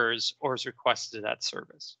occurs or is requested to that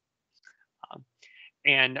service.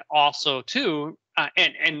 And also too,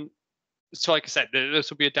 and so like I said, this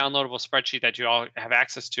will be a downloadable spreadsheet that you all have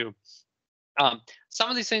access to. Some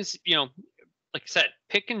of these things, like I said,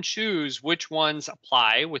 pick and choose which ones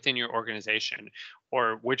apply within your organization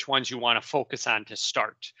or which ones you want to focus on to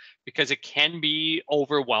start, because it can be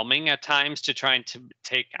overwhelming at times to try and to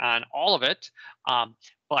take on all of it.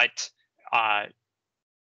 But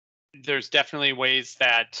there's definitely ways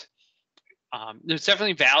that there's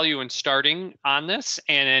definitely value in starting on this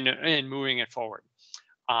and moving it forward.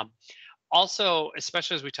 Also,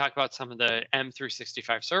 especially as we talk about some of the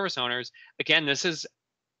M365 service owners, again, this is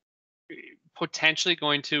potentially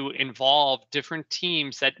going to involve different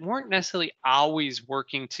teams that weren't necessarily always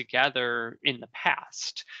working together in the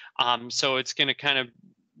past. So it's going to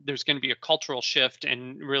there's going to be a cultural shift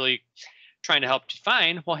and really trying to help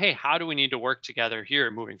define, well, hey, how do we need to work together here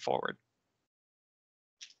moving forward?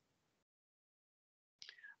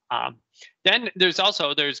 Then there's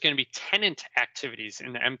going to be tenant activities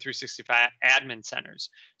in the M365 admin centers.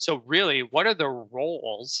 So really, what are the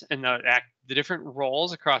roles and the different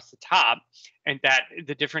roles across the top, and that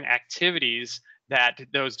the different activities that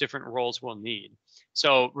those different roles will need.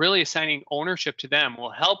 So really assigning ownership to them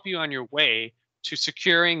will help you on your way to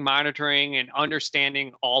securing, monitoring, and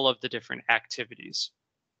understanding all of the different activities.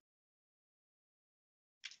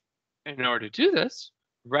 In order to do this,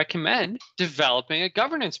 recommend developing a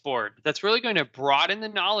governance board that's really going to broaden the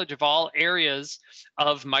knowledge of all areas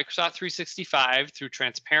of Microsoft 365 through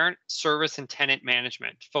transparent service and tenant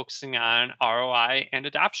management, focusing on ROI and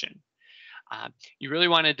adoption. You really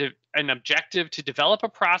want an objective to develop a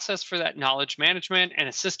process for that knowledge management and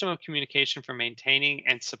a system of communication for maintaining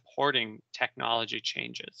and supporting technology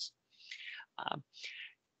changes.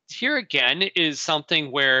 Here again is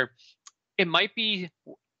something where it might be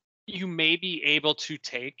you may be able to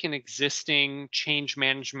take an existing change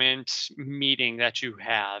management meeting that you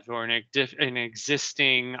have, or an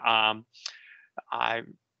existing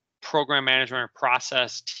program management or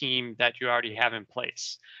process team that you already have in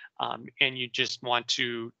place, and you just want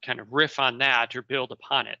to kind of riff on that or build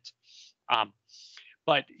upon it.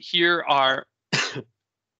 But here are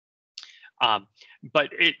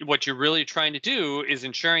what you're really trying to do is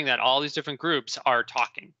ensuring that all these different groups are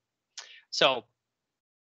talking. So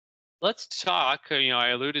let's talk, I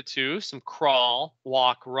alluded to some crawl,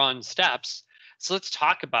 walk, run steps. So let's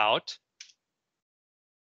talk about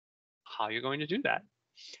how you're going to do that.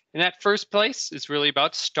 And that first place is really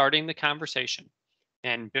about starting the conversation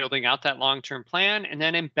and building out that long-term plan and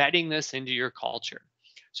then embedding this into your culture.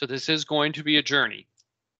 So this is going to be a journey.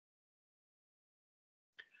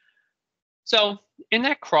 So in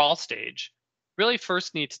that crawl stage, really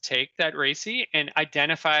first need to take that RACI and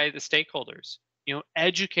identify the stakeholders.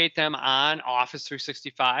 Educate them on Office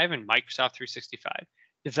 365 and Microsoft 365.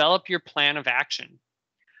 Develop your plan of action.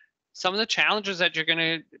 Some of the challenges that you're going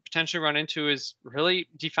to potentially run into is really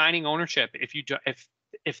defining ownership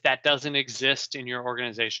if that doesn't exist in your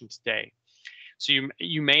organization today. So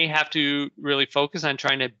you may have to really focus on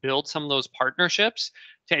trying to build some of those partnerships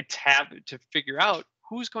to figure out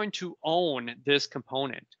who's going to own this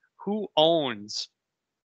component. Who owns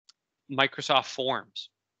Microsoft Forms?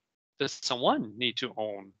 Does someone need to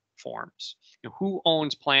own Forms? Who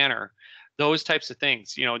owns Planner? Those types of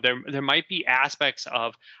things. There might be aspects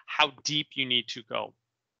of how deep you need to go.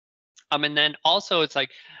 And then also it's like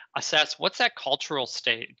assess what's that cultural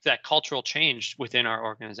state, that cultural change within our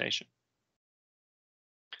organization.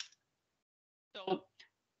 So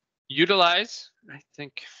utilize, I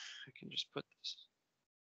think I can just put this,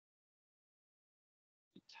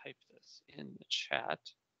 type this in the chat.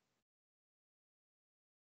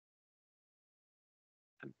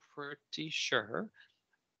 I'm pretty sure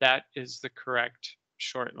that is the correct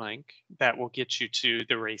short link that will get you to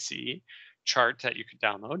the RACI chart that you could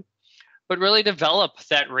download. But really develop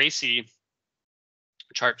that RACI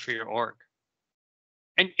chart for your org.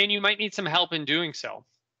 And you might need some help in doing so.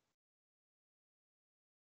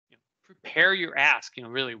 Prepare your ask,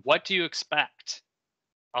 really, what do you expect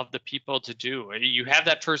of the people to do? You have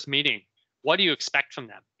that first meeting. What do you expect from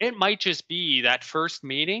them? It might just be that first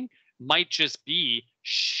meeting might just be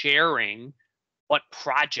sharing what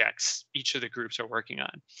projects each of the groups are working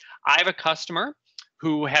on. I have a customer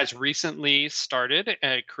who has recently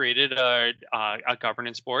created a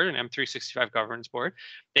governance board, an M365 governance board.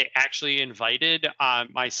 They actually invited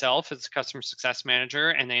myself as customer success manager,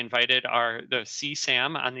 and they invited the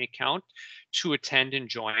CSAM on the account to attend and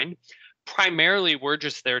join. Primarily, we're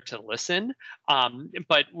just there to listen,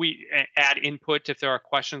 but we add input if there are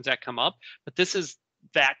questions that come up. But this is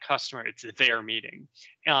that customer, it's their meeting.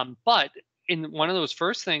 But in one of those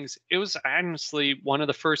first things, it was honestly one of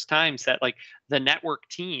the first times that like the network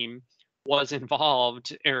team was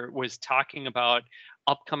involved or was talking about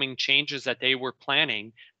upcoming changes that they were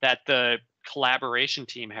planning that the collaboration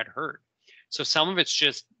team had heard. So some of it's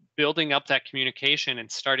just building up that communication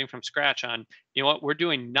and starting from scratch on, you know what, we're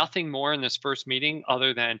doing nothing more in this first meeting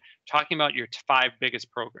other than talking about your 5 biggest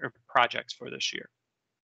projects for this year.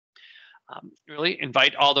 Really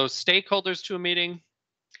invite all those stakeholders to a meeting,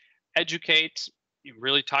 educate, you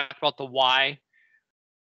really talk about the why,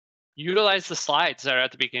 utilize the slides that are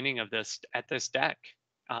at the beginning of this deck.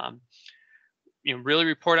 You know, really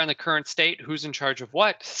report on the current state, who's in charge of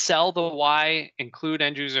what, sell the why, include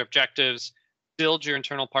end user objectives, build your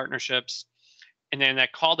internal partnerships, and then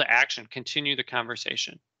that call to action, continue the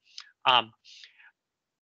conversation.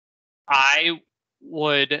 I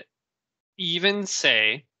would even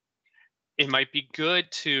say it might be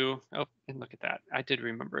good to, oh, and look at that, I did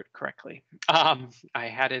remember it correctly. I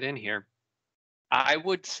had it in here. I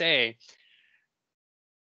would say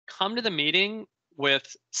come to the meeting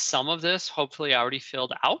with some of this hopefully already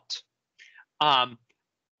filled out,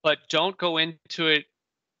 but don't go into it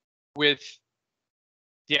with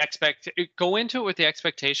the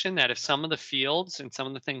expectation that if some of the fields and some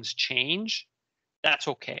of the things change, that's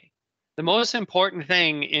okay. The most important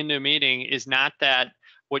thing in the meeting is not that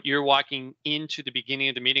what you're walking into the beginning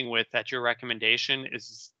of the meeting with, that your recommendation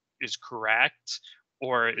is correct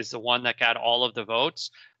or is the one that got all of the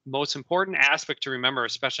votes. Most important aspect to remember,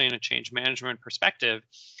 especially in a change management perspective,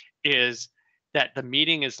 is that the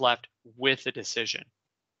meeting is left with a decision.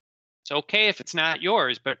 It's okay if it's not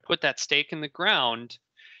yours, but put that stake in the ground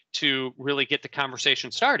to really get the conversation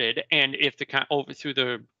started. And if through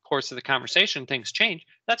the course of the conversation things change,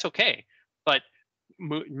 that's okay. But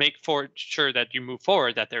make sure that you move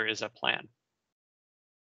forward, that there is a plan.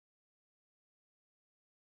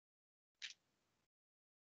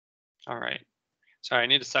 All right. Sorry, I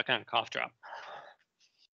need to suck on a cough drop.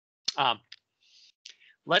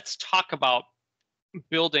 Let's talk about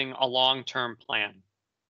building a long-term plan.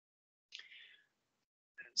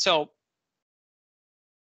 So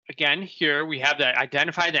again, here we have that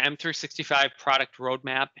identify the M365 product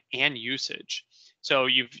roadmap and usage. So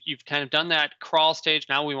you've kind of done that crawl stage.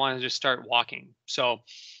 Now we want to just start walking. So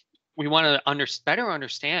we want to better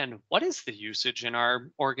understand what is the usage in our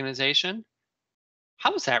organization.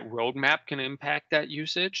 How is that roadmap going to impact that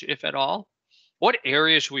usage, if at all? What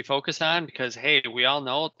areas should we focus on? Because, hey, we all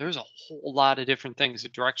know there's a whole lot of different things,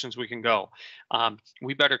 directions we can go.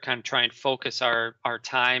 We better kind of try and focus our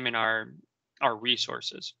time and our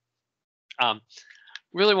resources.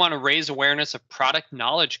 Really want to raise awareness of product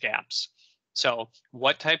knowledge gaps. So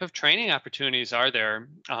what type of training opportunities are there?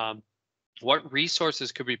 What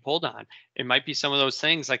resources could be pulled on? It might be some of those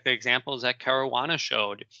things like the examples that Caruana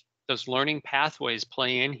showed. Those learning pathways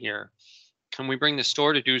play in here. Can we bring the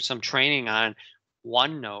store to do some training on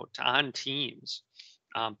OneNote, on Teams?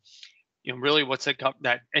 You know, really what's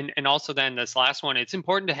that, and also then this last one, it's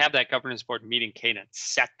important to have that governance board meeting cadence,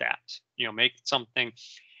 set that, you know, make something,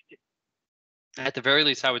 at the very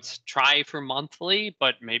least, I would try for monthly,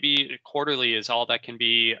 but maybe quarterly is all that can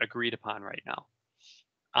be agreed upon right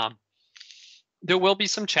now. There will be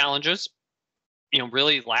some challenges, you know,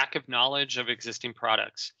 really lack of knowledge of existing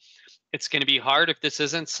products. It's going to be hard if this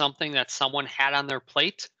isn't something that someone had on their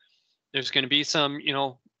plate. There's going to be some, you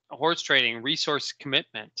know, horse trading, resource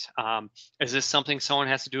commitment. Is this something someone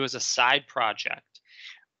has to do as a side project?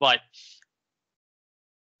 But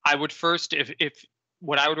I would first, if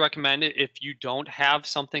what I would recommend, if you don't have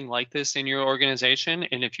something like this in your organization,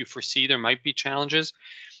 and if you foresee there might be challenges,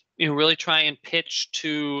 you know, really try and pitch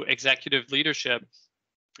to executive leadership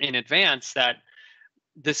in advance that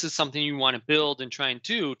this is something you want to build and try and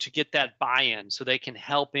do to get that buy-in so they can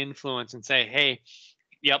help influence and say, hey,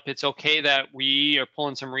 yep, it's okay that we are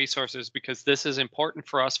pulling some resources because this is important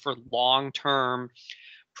for us for long-term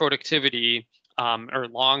productivity or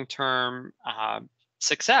long-term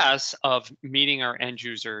success of meeting our end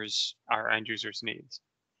users' needs.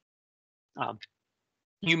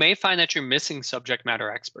 You may find that you're missing subject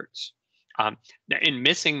matter experts. And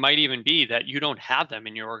missing might even be that you don't have them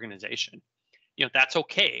in your organization. You know, that's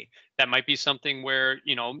okay. That might be something where,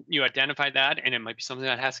 you know, you identify that and it might be something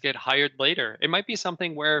that has to get hired later. It might be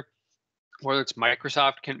something where whether it's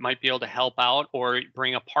Microsoft might be able to help out or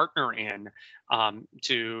bring a partner in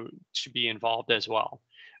to be involved as well.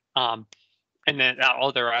 And then that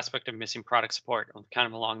other aspect of missing product support, kind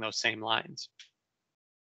of along those same lines.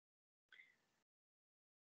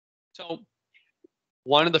 So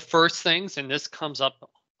one of the first things, and this comes up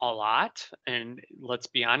a lot, and let's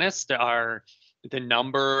be honest, are The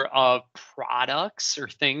number of products or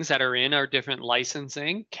things that are in our different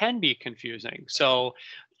licensing can be confusing. So,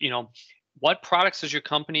 what products does your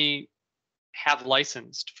company have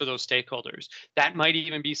licensed for those stakeholders? That might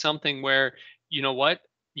even be something where, what,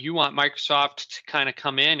 you want Microsoft to kind of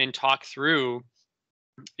come in and talk through,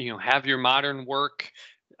 have your modern work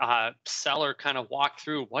seller kind of walk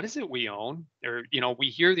through what is it we own, or we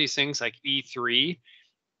hear these things like E3,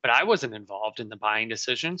 but I wasn't involved in the buying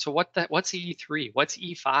decision. So what's E3? What's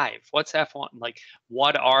E5? What's F1? Like,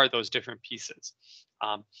 what are those different pieces?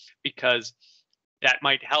 Because that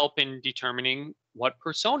might help in determining what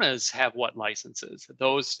personas have what licenses.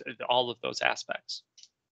 All of those aspects.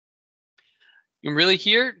 You can really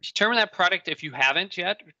here determine that product if you haven't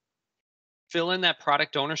yet. Fill in that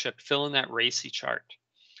product ownership. Fill in that RACI chart.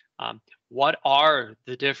 What are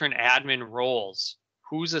the different admin roles?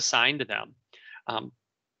 Who's assigned to them?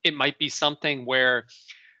 It might be something where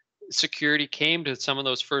security came to some of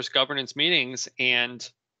those first governance meetings and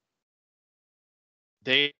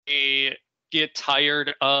they get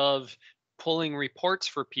tired of pulling reports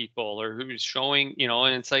for people or who's showing,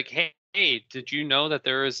 and it's like, hey, did you know that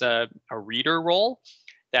there is a reader role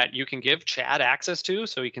that you can give Chad access to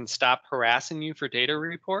so he can stop harassing you for data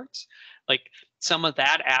reports? Like, some of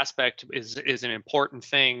that aspect is an important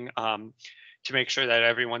thing to make sure that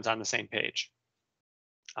everyone's on the same page.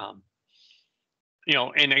 And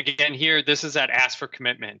again, here, this is that ask for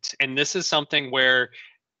commitment. And this is something where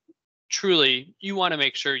truly you want to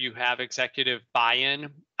make sure you have executive buy-in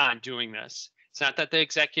on doing this. It's not that the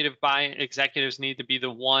executives need to be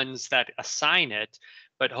the ones that assign it,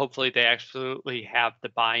 but hopefully they absolutely have the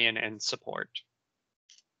buy-in and support.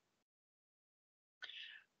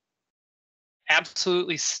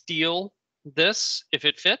 Absolutely steal this if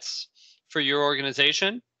it fits for your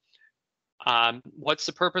organization. What's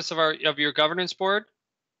the purpose of your governance board?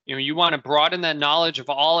 You want to broaden that knowledge of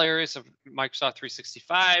all areas of Microsoft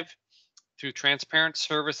 365 through transparent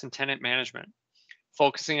service and tenant management,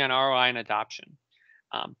 focusing on ROI and adoption.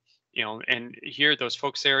 And here, those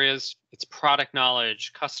focus areas, it's product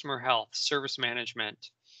knowledge, customer health, service management,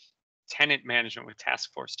 tenant management with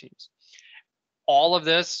task force teams. All of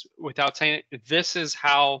this, without saying it, this is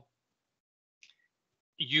how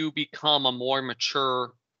you become a more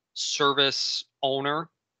mature service owner.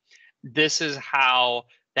 This is how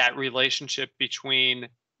that relationship between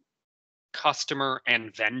customer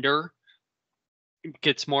and vendor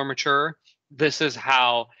gets more mature. This is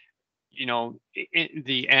how, in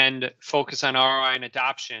the end, focus on ROI and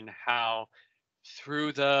adoption, how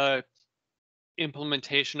through the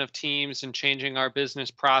implementation of teams and changing our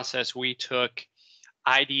business process, we took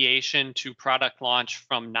ideation to product launch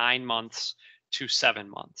from 9 months to 7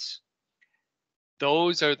 months.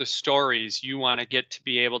 Those are the stories you want to get to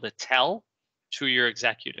be able to tell to your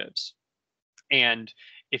executives. And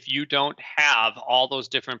if you don't have all those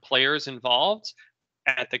different players involved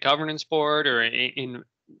at the governance board or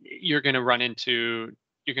you're going to run into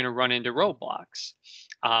roadblocks.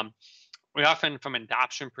 We often, from an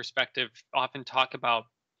adoption perspective, often talk about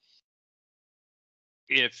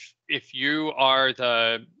if you are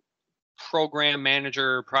the program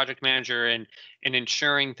manager, project manager, and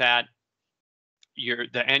ensuring that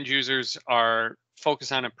the end users are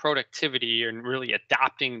focused on a productivity and really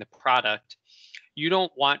adopting the product, you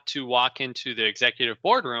don't want to walk into the executive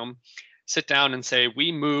boardroom, sit down and say,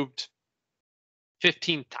 we moved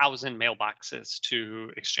 15,000 mailboxes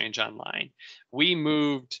to Exchange Online. We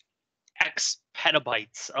moved X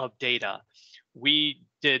petabytes of data. We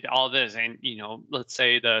did all this. And, let's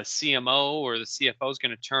say the CMO or the CFO is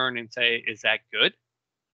going to turn and say, is that good?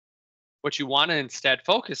 What you want to instead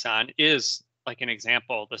focus on is, like an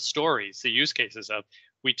example, the stories, the use cases of,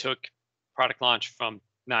 we took product launch from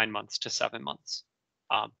 9 months to 7 months.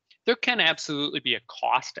 There can absolutely be a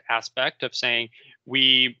cost aspect of saying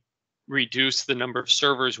we reduce the number of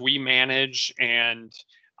servers we manage and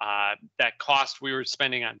that cost we were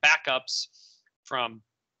spending on backups from,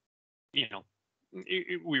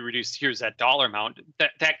 we reduced, here's that dollar amount.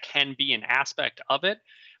 That can be an aspect of it,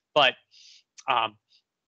 but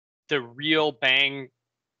the real bang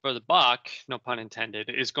for the buck, no pun intended,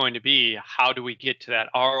 is going to be how do we get to that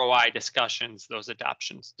ROI discussions, those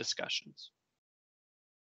adoptions discussions.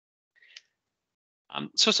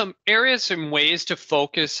 So some areas and ways to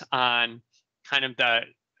focus on kind of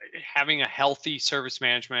having a healthy service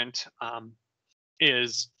management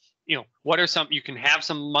is, what are some, you can have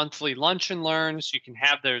some monthly lunch and learns, you can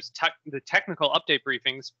have the technical update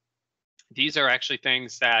briefings. These are actually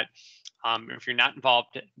things that if you're not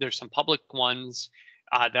involved, there's some public ones.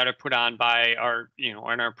 that are put on by our, in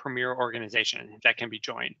our premier organization that can be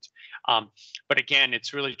joined. But again,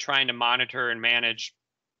 it's really trying to monitor and manage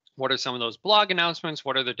what are some of those blog announcements,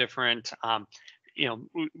 what are the different,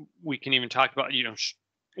 we can even talk about,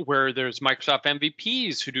 where there's Microsoft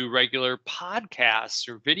MVPs who do regular podcasts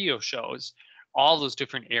or video shows, all those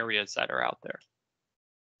different areas that are out there.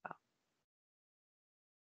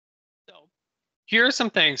 So here are some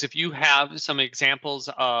things, if you have some examples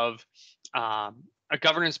of a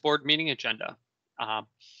governance board meeting agenda,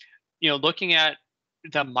 looking at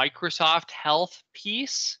the Microsoft Health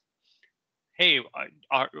piece. Hey,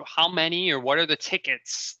 how many or what are the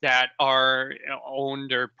tickets that are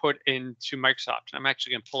owned or put into Microsoft? I'm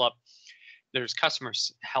actually going to pull up, there's customer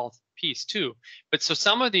health piece too. But so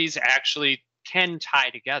some of these actually can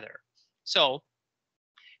tie together. So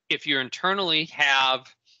if you internally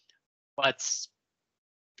have,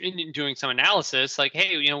 in doing some analysis, like,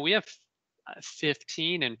 hey, we have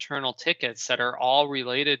 15 internal tickets that are all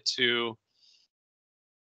related to,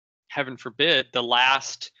 heaven forbid, the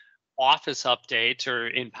last Office update or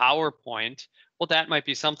in PowerPoint. Well, that might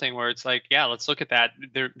be something where it's like, yeah, let's look at that.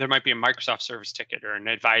 There might be a Microsoft service ticket or an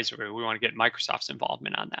advisory. We want to get Microsoft's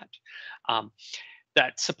involvement on that.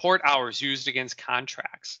 That support hours used against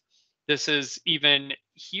contracts. This is even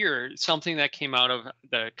here something that came out of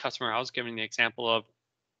the customer I was giving the example of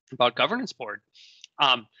about governance board.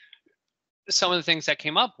 Some of the things that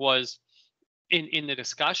came up was in the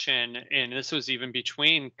discussion, and this was even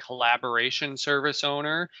between collaboration service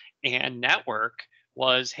owner and network,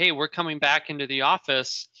 was, hey, we're coming back into the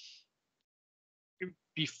office.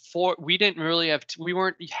 Before, we didn't really have, we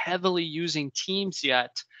weren't heavily using Teams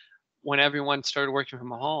yet when everyone started working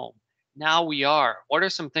from home. Now we are. What are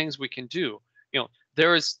some things we can do?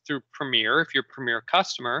 There is, through Premier, if you're a Premier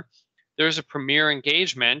customer, there's a Premier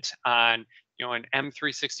engagement on an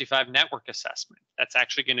M365 network assessment that's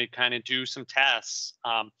actually going to kind of do some tests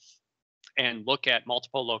and look at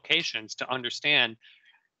multiple locations to understand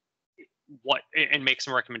what, and make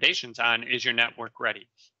some recommendations on, is your network ready,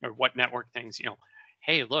 or what network things,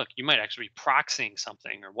 hey, look, you might actually be proxying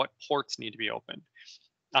something, or what ports need to be opened.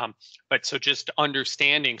 But so just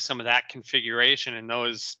understanding some of that configuration and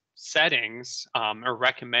those settings or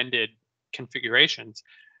recommended configurations,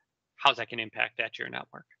 how that can impact that to your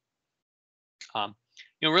network.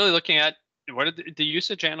 Really looking at what are the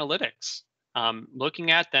usage analytics,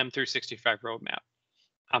 looking at them through 365 roadmap,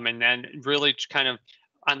 and then really kind of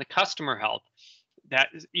on the customer health. That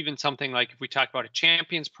is even something like if we talk about a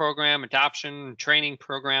champions program, adoption training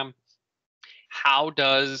program, how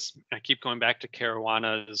does, I keep going back to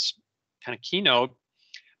Caruana's kind of keynote,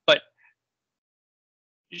 but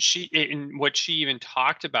what she even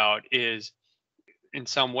talked about is, in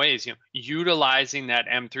some ways, utilizing that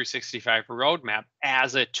M365 roadmap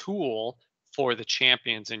as a tool for the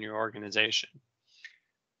champions in your organization.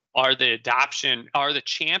 Are the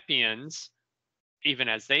champions, even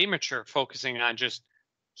as they mature, focusing on just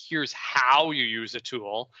here's how you use a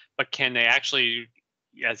tool, but can they actually,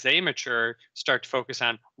 as they mature, start to focus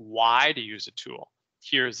on why to use a tool?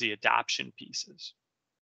 Here's the adoption pieces.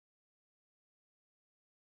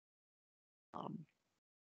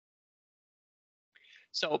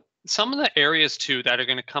 So some of the areas too that are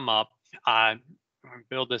going to come up,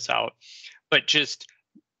 build this out, but just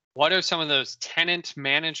what are some of those tenant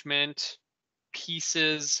management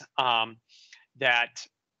pieces that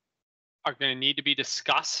are going to need to be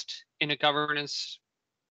discussed in a governance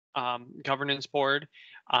board?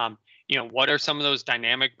 What are some of those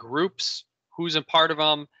dynamic groups? Who's a part of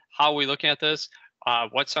them? How are we looking at this?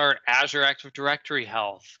 What's our Azure Active Directory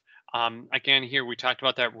health? Again, here we talked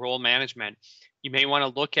about that role management. You may want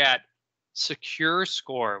to look at secure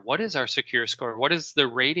score. What is our secure score? What is the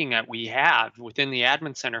rating that we have within the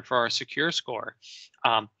admin center for our secure score?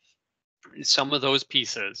 Some of those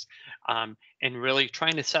pieces, and really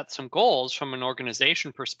trying to set some goals from an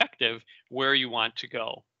organization perspective where you want to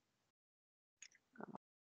go.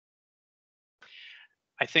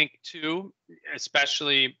 I think too,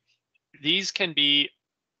 especially these can be,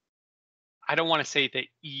 I don't want to say the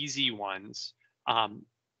easy ones,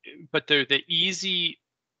 but they're the easy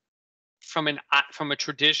from a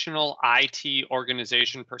traditional IT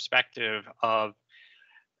organization perspective of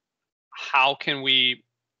how can we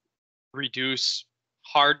reduce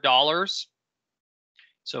hard dollars.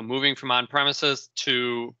 So moving from on-premises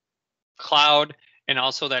to cloud, and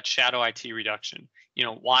also that shadow IT reduction.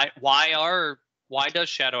 Why does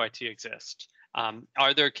shadow IT exist?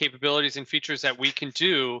 Are there capabilities and features that we can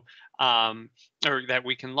do or that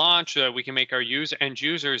we can launch, or that we can make our end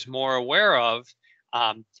users more aware of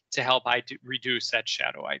to help reduce that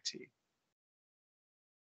shadow IT?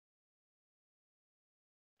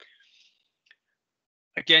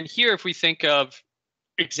 Again, here, if we think of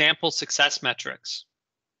example success metrics,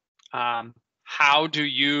 how do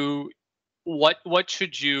you, what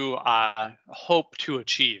should you hope to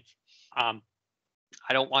achieve? Um,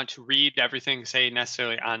 I don't want to read everything, say,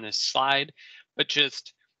 necessarily on this slide, but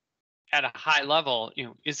just at a high level,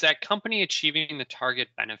 is that company achieving the target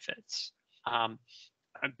benefits?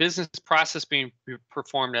 A business process being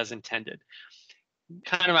performed as intended?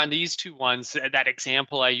 Kind of on these two ones, that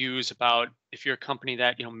example I use about if you're a company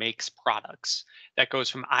that makes products that goes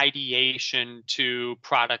from ideation to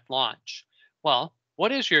product launch. Well,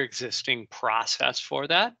 what is your existing process for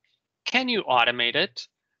that? Can you automate it?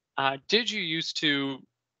 Did you used to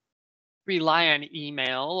rely on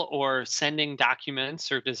email or sending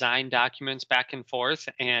documents or design documents back and forth,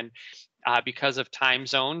 and because of time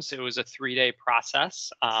zones, it was a 3-day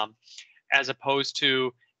process, as opposed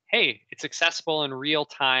to, hey, it's accessible in real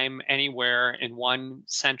time anywhere in one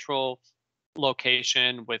central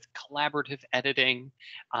location with collaborative editing,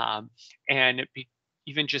 and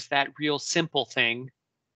even just that real simple thing,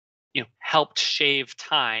 helped shave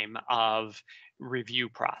time of review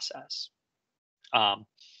process. um,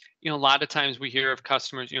 a lot of times we hear of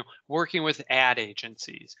customers, working with ad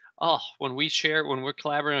agencies. Oh, when we're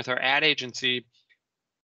collaborating with our ad agency,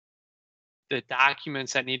 the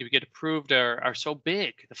documents that need to get approved are so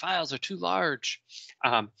big. The files are too large.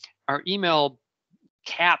 Our email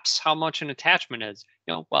caps how much an attachment is.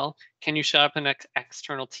 Well, can you set up an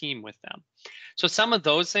external team with them? So some of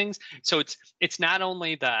those things. So it's not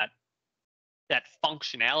only that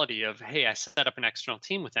functionality of, hey, I set up an external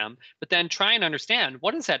team with them, but then try and understand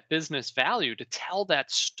what is that business value to tell that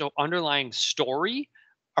underlying story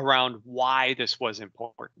around why this was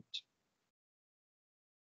important.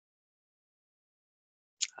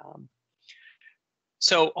 Um,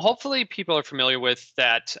 so hopefully people are familiar with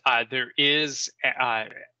that. There is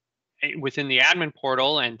within the admin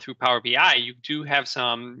portal and through Power BI, you do have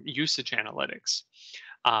some usage analytics.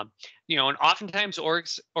 And oftentimes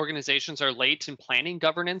organizations are late in planning,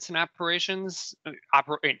 governance, and operations,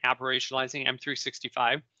 operationalizing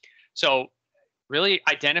M365. So really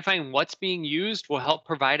identifying what's being used will help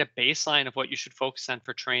provide a baseline of what you should focus on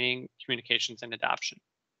for training, communications, and adoption.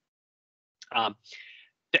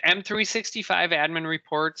 The M365 admin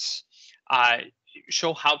reports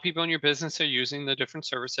show how people in your business are using the different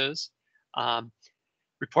services.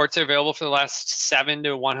 Reports are available for the last 7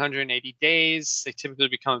 to 180 days. They typically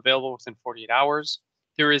become available within 48 hours.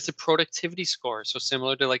 There is a productivity score. So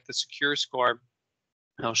similar to like the secure score,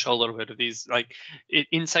 I'll show a little bit of these, like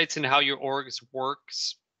insights into how your orgs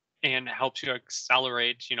works and helps you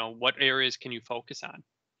accelerate, what areas can you focus on.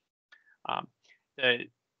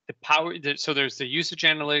 So there's the usage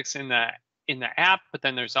analytics in the app, but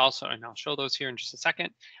then there's also, and I'll show those here in just a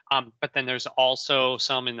second, but then there's also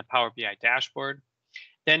some in the Power BI dashboard.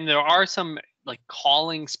 Then there are some like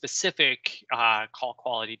calling specific call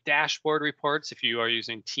quality dashboard reports if you are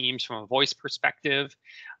using Teams from a voice perspective.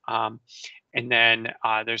 And then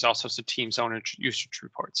there's also some Teams owner usage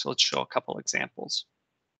reports. So let's show a couple examples.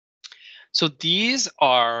 So these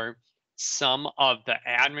are some of the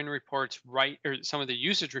admin reports, or some of the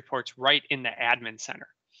usage reports right in the admin center.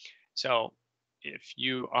 So if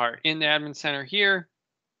you are in the admin center here,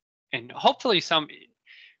 and hopefully if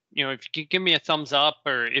you could give me a thumbs up,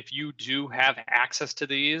 or if you do have access to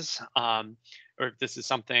these, or if this is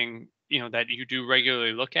something that you do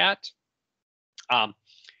regularly look at.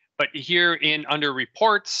 But here under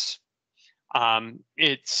reports,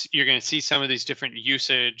 you're going to see some of these different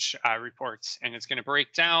usage reports, and it's going to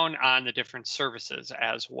break down on the different services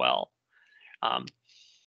as well.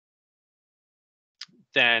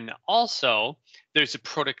 Then also there's a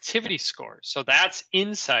productivity score. So that's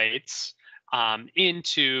insights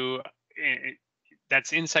into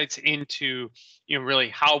really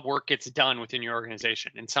how work gets done within your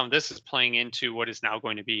organization. And some of this is playing into what is now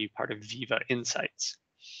going to be part of Viva Insights.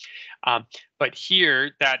 But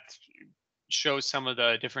here that shows some of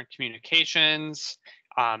the different communications,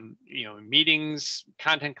 meetings,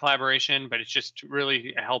 content collaboration, but it just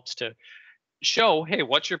really helps to show, hey,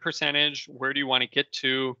 what's your percentage? Where do you want to get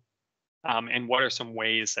to? And what are some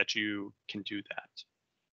ways that you can do that?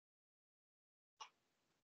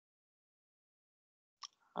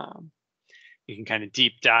 You can kind of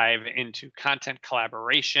deep dive into content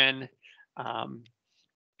collaboration, and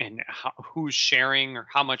who's sharing or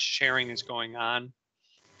how much sharing is going on.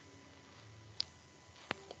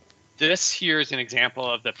 This here is an example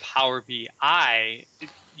of the Power BI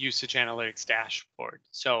usage analytics dashboard.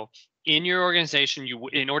 So in your organization,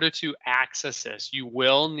 in order to access this, you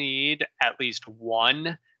will need at least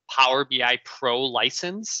one Power BI Pro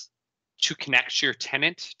license to connect your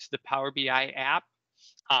tenant to the Power BI app.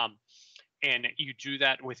 And you do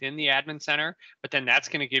that within the admin center, but then that's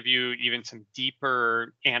going to give you even some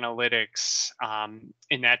deeper analytics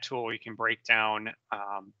in that tool. You can break down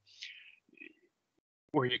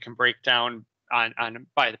where you can break down on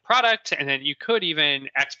by the product, and then you could even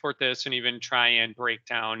export this and even try and break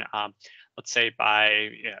down, let's say by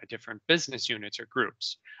different business units or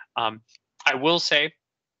groups. I will say,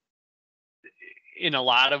 in a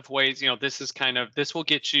lot of ways, this will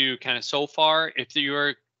get you kind of so far. If you're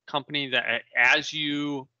a company that, as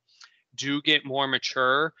you do get more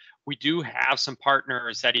mature, we do have some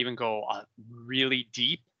partners that even go really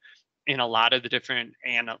deep in a lot of the different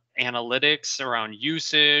analytics around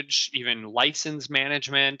usage, even license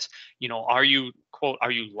management. Are you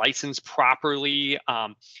licensed properly?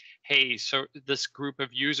 Hey, so this group of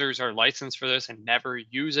users are licensed for this and never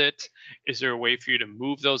use it. Is there a way for you to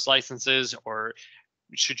move those licenses, or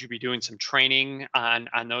should you be doing some training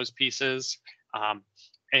on those pieces?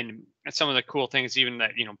 And some of the cool things, even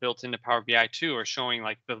that built into Power BI too, are showing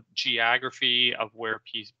like the geography of where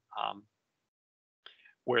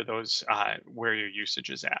where your usage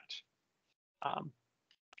is at.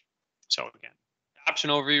 So again, adoption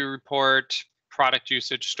overview report, product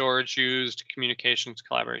usage, storage used, communications,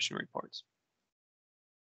 collaboration reports.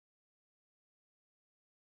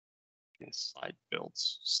 This slide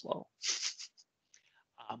builds slow.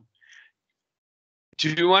 Do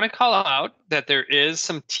you want to call out that there is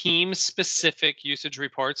some team specific usage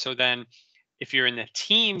reports? So then if you're in the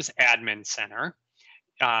Teams admin center,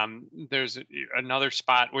 there's another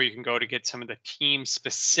spot where you can go to get some of the team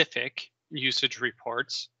specific usage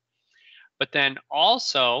reports. But then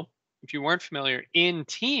also, if you weren't familiar, in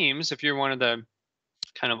Teams, if you're one of the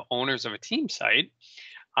kind of owners of a team site,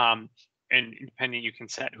 and depending, you can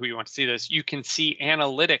set who you want to see this, you can see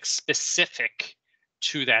analytics specific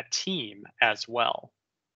to that team as well.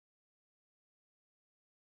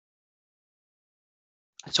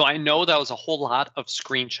 So I know that was a whole lot of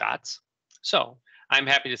screenshots. So I'm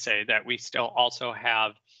happy to say that we still also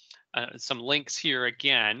have some links here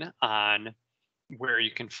again on where you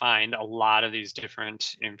can find a lot of these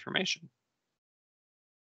different information.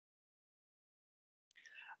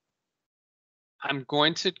 I'm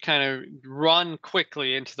going to kind of run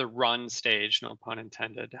quickly into the run stage, no pun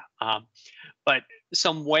intended. But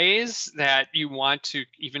some ways that you want to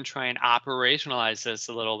even try and operationalize this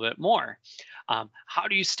a little bit more. How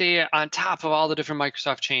do you stay on top of all the different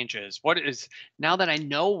Microsoft changes? Now that I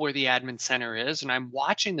know where the admin center is and I'm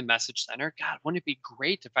watching the message center, God, wouldn't it be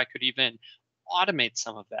great if I could even automate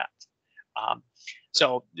some of that?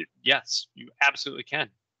 So yes, you absolutely can.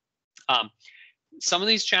 Some of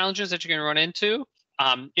these challenges that you're going to run into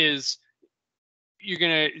is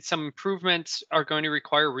some improvements are going to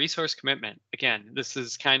require resource commitment. Again, this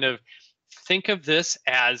is kind of, think of this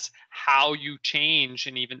as how you change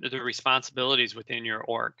and even the responsibilities within your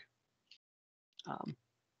org.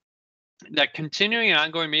 That continuing and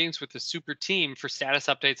ongoing meetings with the super team for status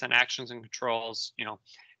updates on actions and controls,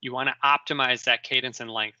 you want to optimize that cadence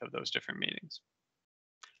and length of those different meetings.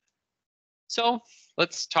 So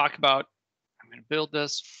let's talk about, I'm going to build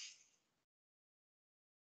this.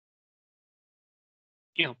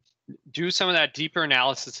 Do some of that deeper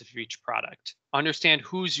analysis of each product. Understand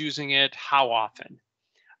who's using it, how often.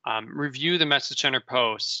 Review the message center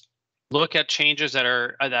posts. Look at changes that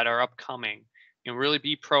are upcoming. Really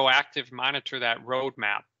be proactive. Monitor that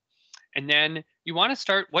roadmap. And then you want to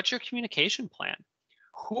start. What's your communication plan?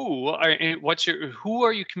 Who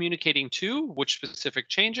are you communicating to? Which specific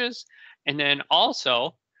changes? And then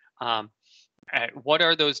also, what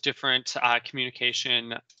are those different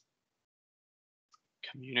communication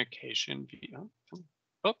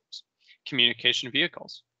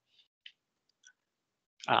vehicles?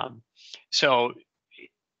 So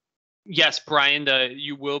yes, Brian,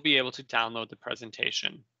 you will be able to download the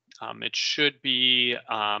presentation. It should be,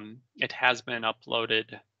 it has been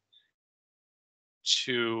uploaded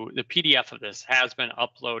to, the PDF of this has been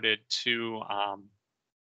uploaded to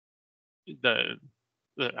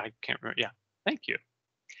I can't remember. Yeah, thank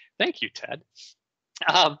you, Ted.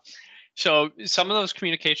 So some of those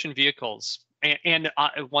communication vehicles, and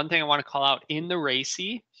one thing I want to call out, in the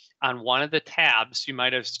RACI, on one of the tabs, you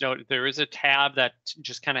might have noted there is a tab that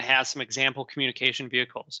just kind of has some example communication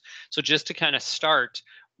vehicles. So just to kind of start,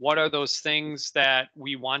 what are those things that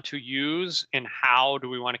we want to use and how do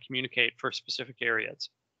we want to communicate for specific areas?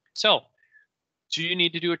 So do you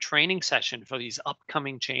need to do a training session for these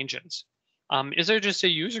upcoming changes? Is there just a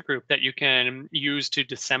user group that you can use to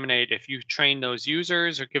disseminate if you train those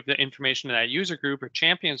users or give the information to that user group or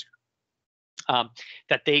champions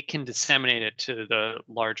that they can disseminate it to the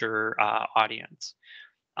larger audience?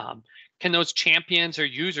 can those champions or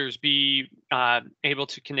users be able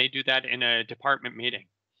to, can they do that in a department meeting?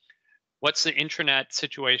 What's the intranet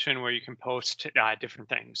situation where you can post different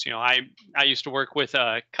things? I used to work with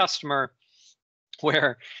a customer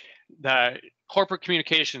where the corporate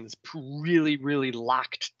communications really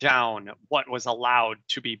locked down what was allowed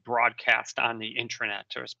to be broadcast on the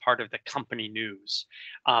intranet or as part of the company news.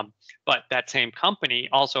 But that same company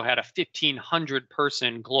also had a 1,500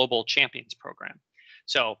 person global champions program.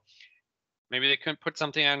 So maybe they couldn't put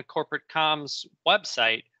something on corporate comms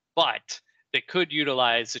website, but they could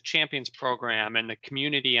utilize the champions program and the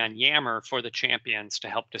community on Yammer for the champions to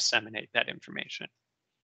help disseminate that information.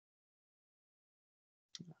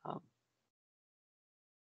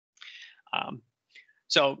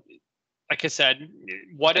 So like I said,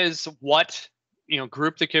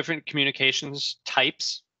 group the different communications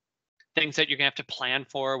types, things that you're gonna have to plan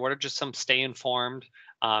for. What are just some stay informed?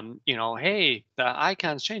 Hey, the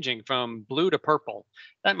icon's changing from blue to purple.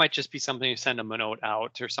 That might just be something you send them a note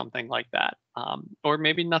out or something like that, or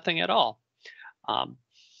maybe nothing at all.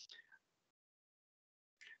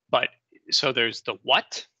 But so there's the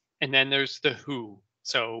what, and then there's the who.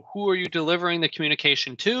 So who are you delivering the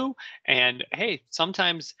communication to? And hey,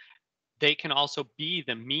 sometimes they can also be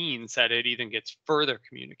the means that it even gets further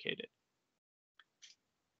communicated.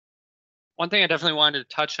 One thing I definitely wanted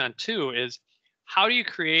to touch on too is how do you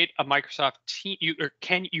create a Microsoft team?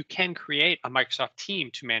 You can create a Microsoft team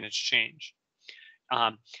to manage change.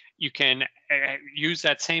 You can use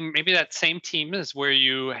that same team is where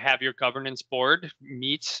you have your governance board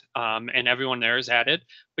meet and everyone there is added,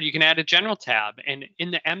 but you can add a general tab. And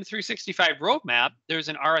in the M365 roadmap, there's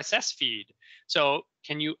an RSS feed. So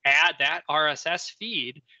can you add that RSS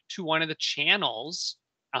feed to one of the channels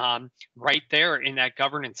right there in that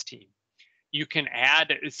governance team? You can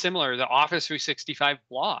add similar, the Office 365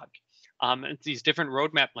 blog. These different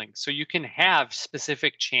roadmap links. So you can have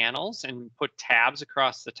specific channels and put tabs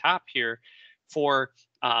across the top here for,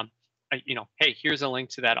 hey, here's a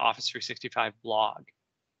link to that Office 365 blog.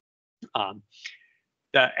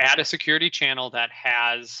 Add a security channel that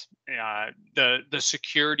has the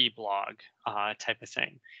security blog type of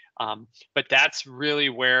thing. But that's really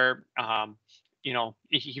where,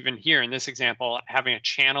 even here in this example, having a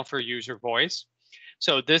channel for user voice.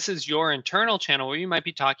 So this is your internal channel where you might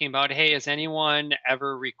be talking about, hey, has anyone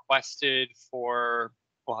ever requested for,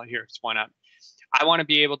 well, here's one up. I want to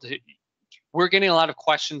be able to, we're getting a lot of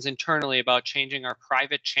questions internally about changing our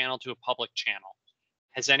private channel to a public channel.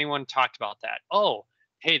 Has anyone talked about that? Oh,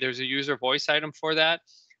 hey, there's a user voice item for that.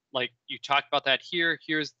 Like you talked about that here.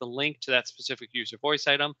 Here's the link to that specific user voice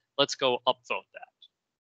item. Let's go upvote that.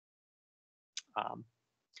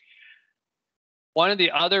 One of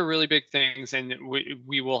the other really big things, and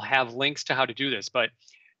we will have links to how to do this, but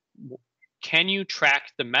can you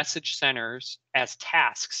track the message centers as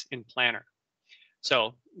tasks in Planner?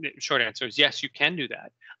 So the short answer is yes, you can do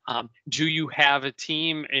that. Do you have a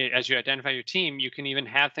team? As you identify your team, you can even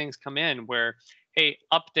have things come in where, hey,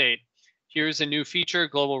 update, here's a new feature,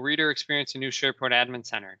 global reader experience, a new SharePoint admin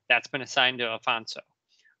center. That's been assigned to Afonso.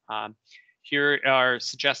 Here are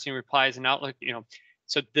suggesting replies in Outlook.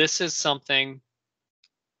 So this is something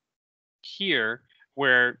here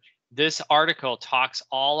where this article talks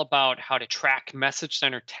all about how to track message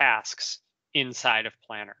center tasks inside of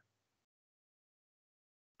Planner.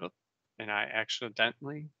 Oh, and I actually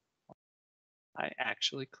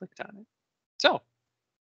clicked on it. So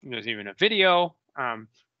there's even a video,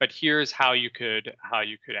 but here's how you could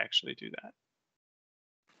actually do that.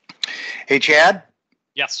 Hey, Chad.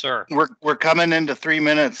 Yes, sir. We're coming into 3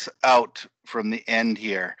 minutes out from the end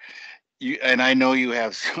here. And I know you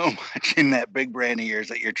have so much in that big brain of yours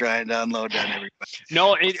that you're trying to unload on everybody.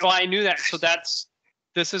 No, I knew that. So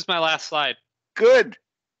this is my last slide. Good.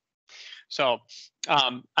 So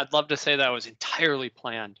I'd love to say that was entirely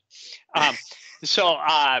planned.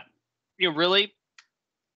 Really,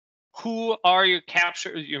 who are your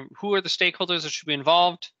who are the stakeholders that should be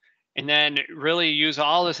involved? And then really use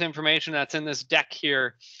all this information that's in this deck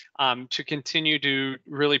here to continue to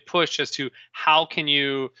really push as to how can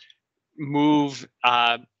you move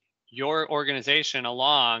your organization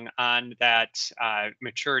along on that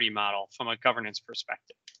maturity model from a governance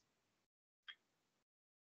perspective.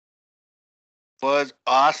 Was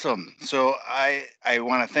awesome. So I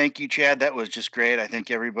want to thank you, Chad. That was just great. I think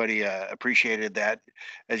everybody appreciated that.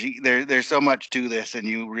 There's so much to this, and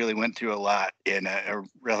you really went through a lot in a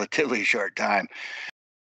relatively short time.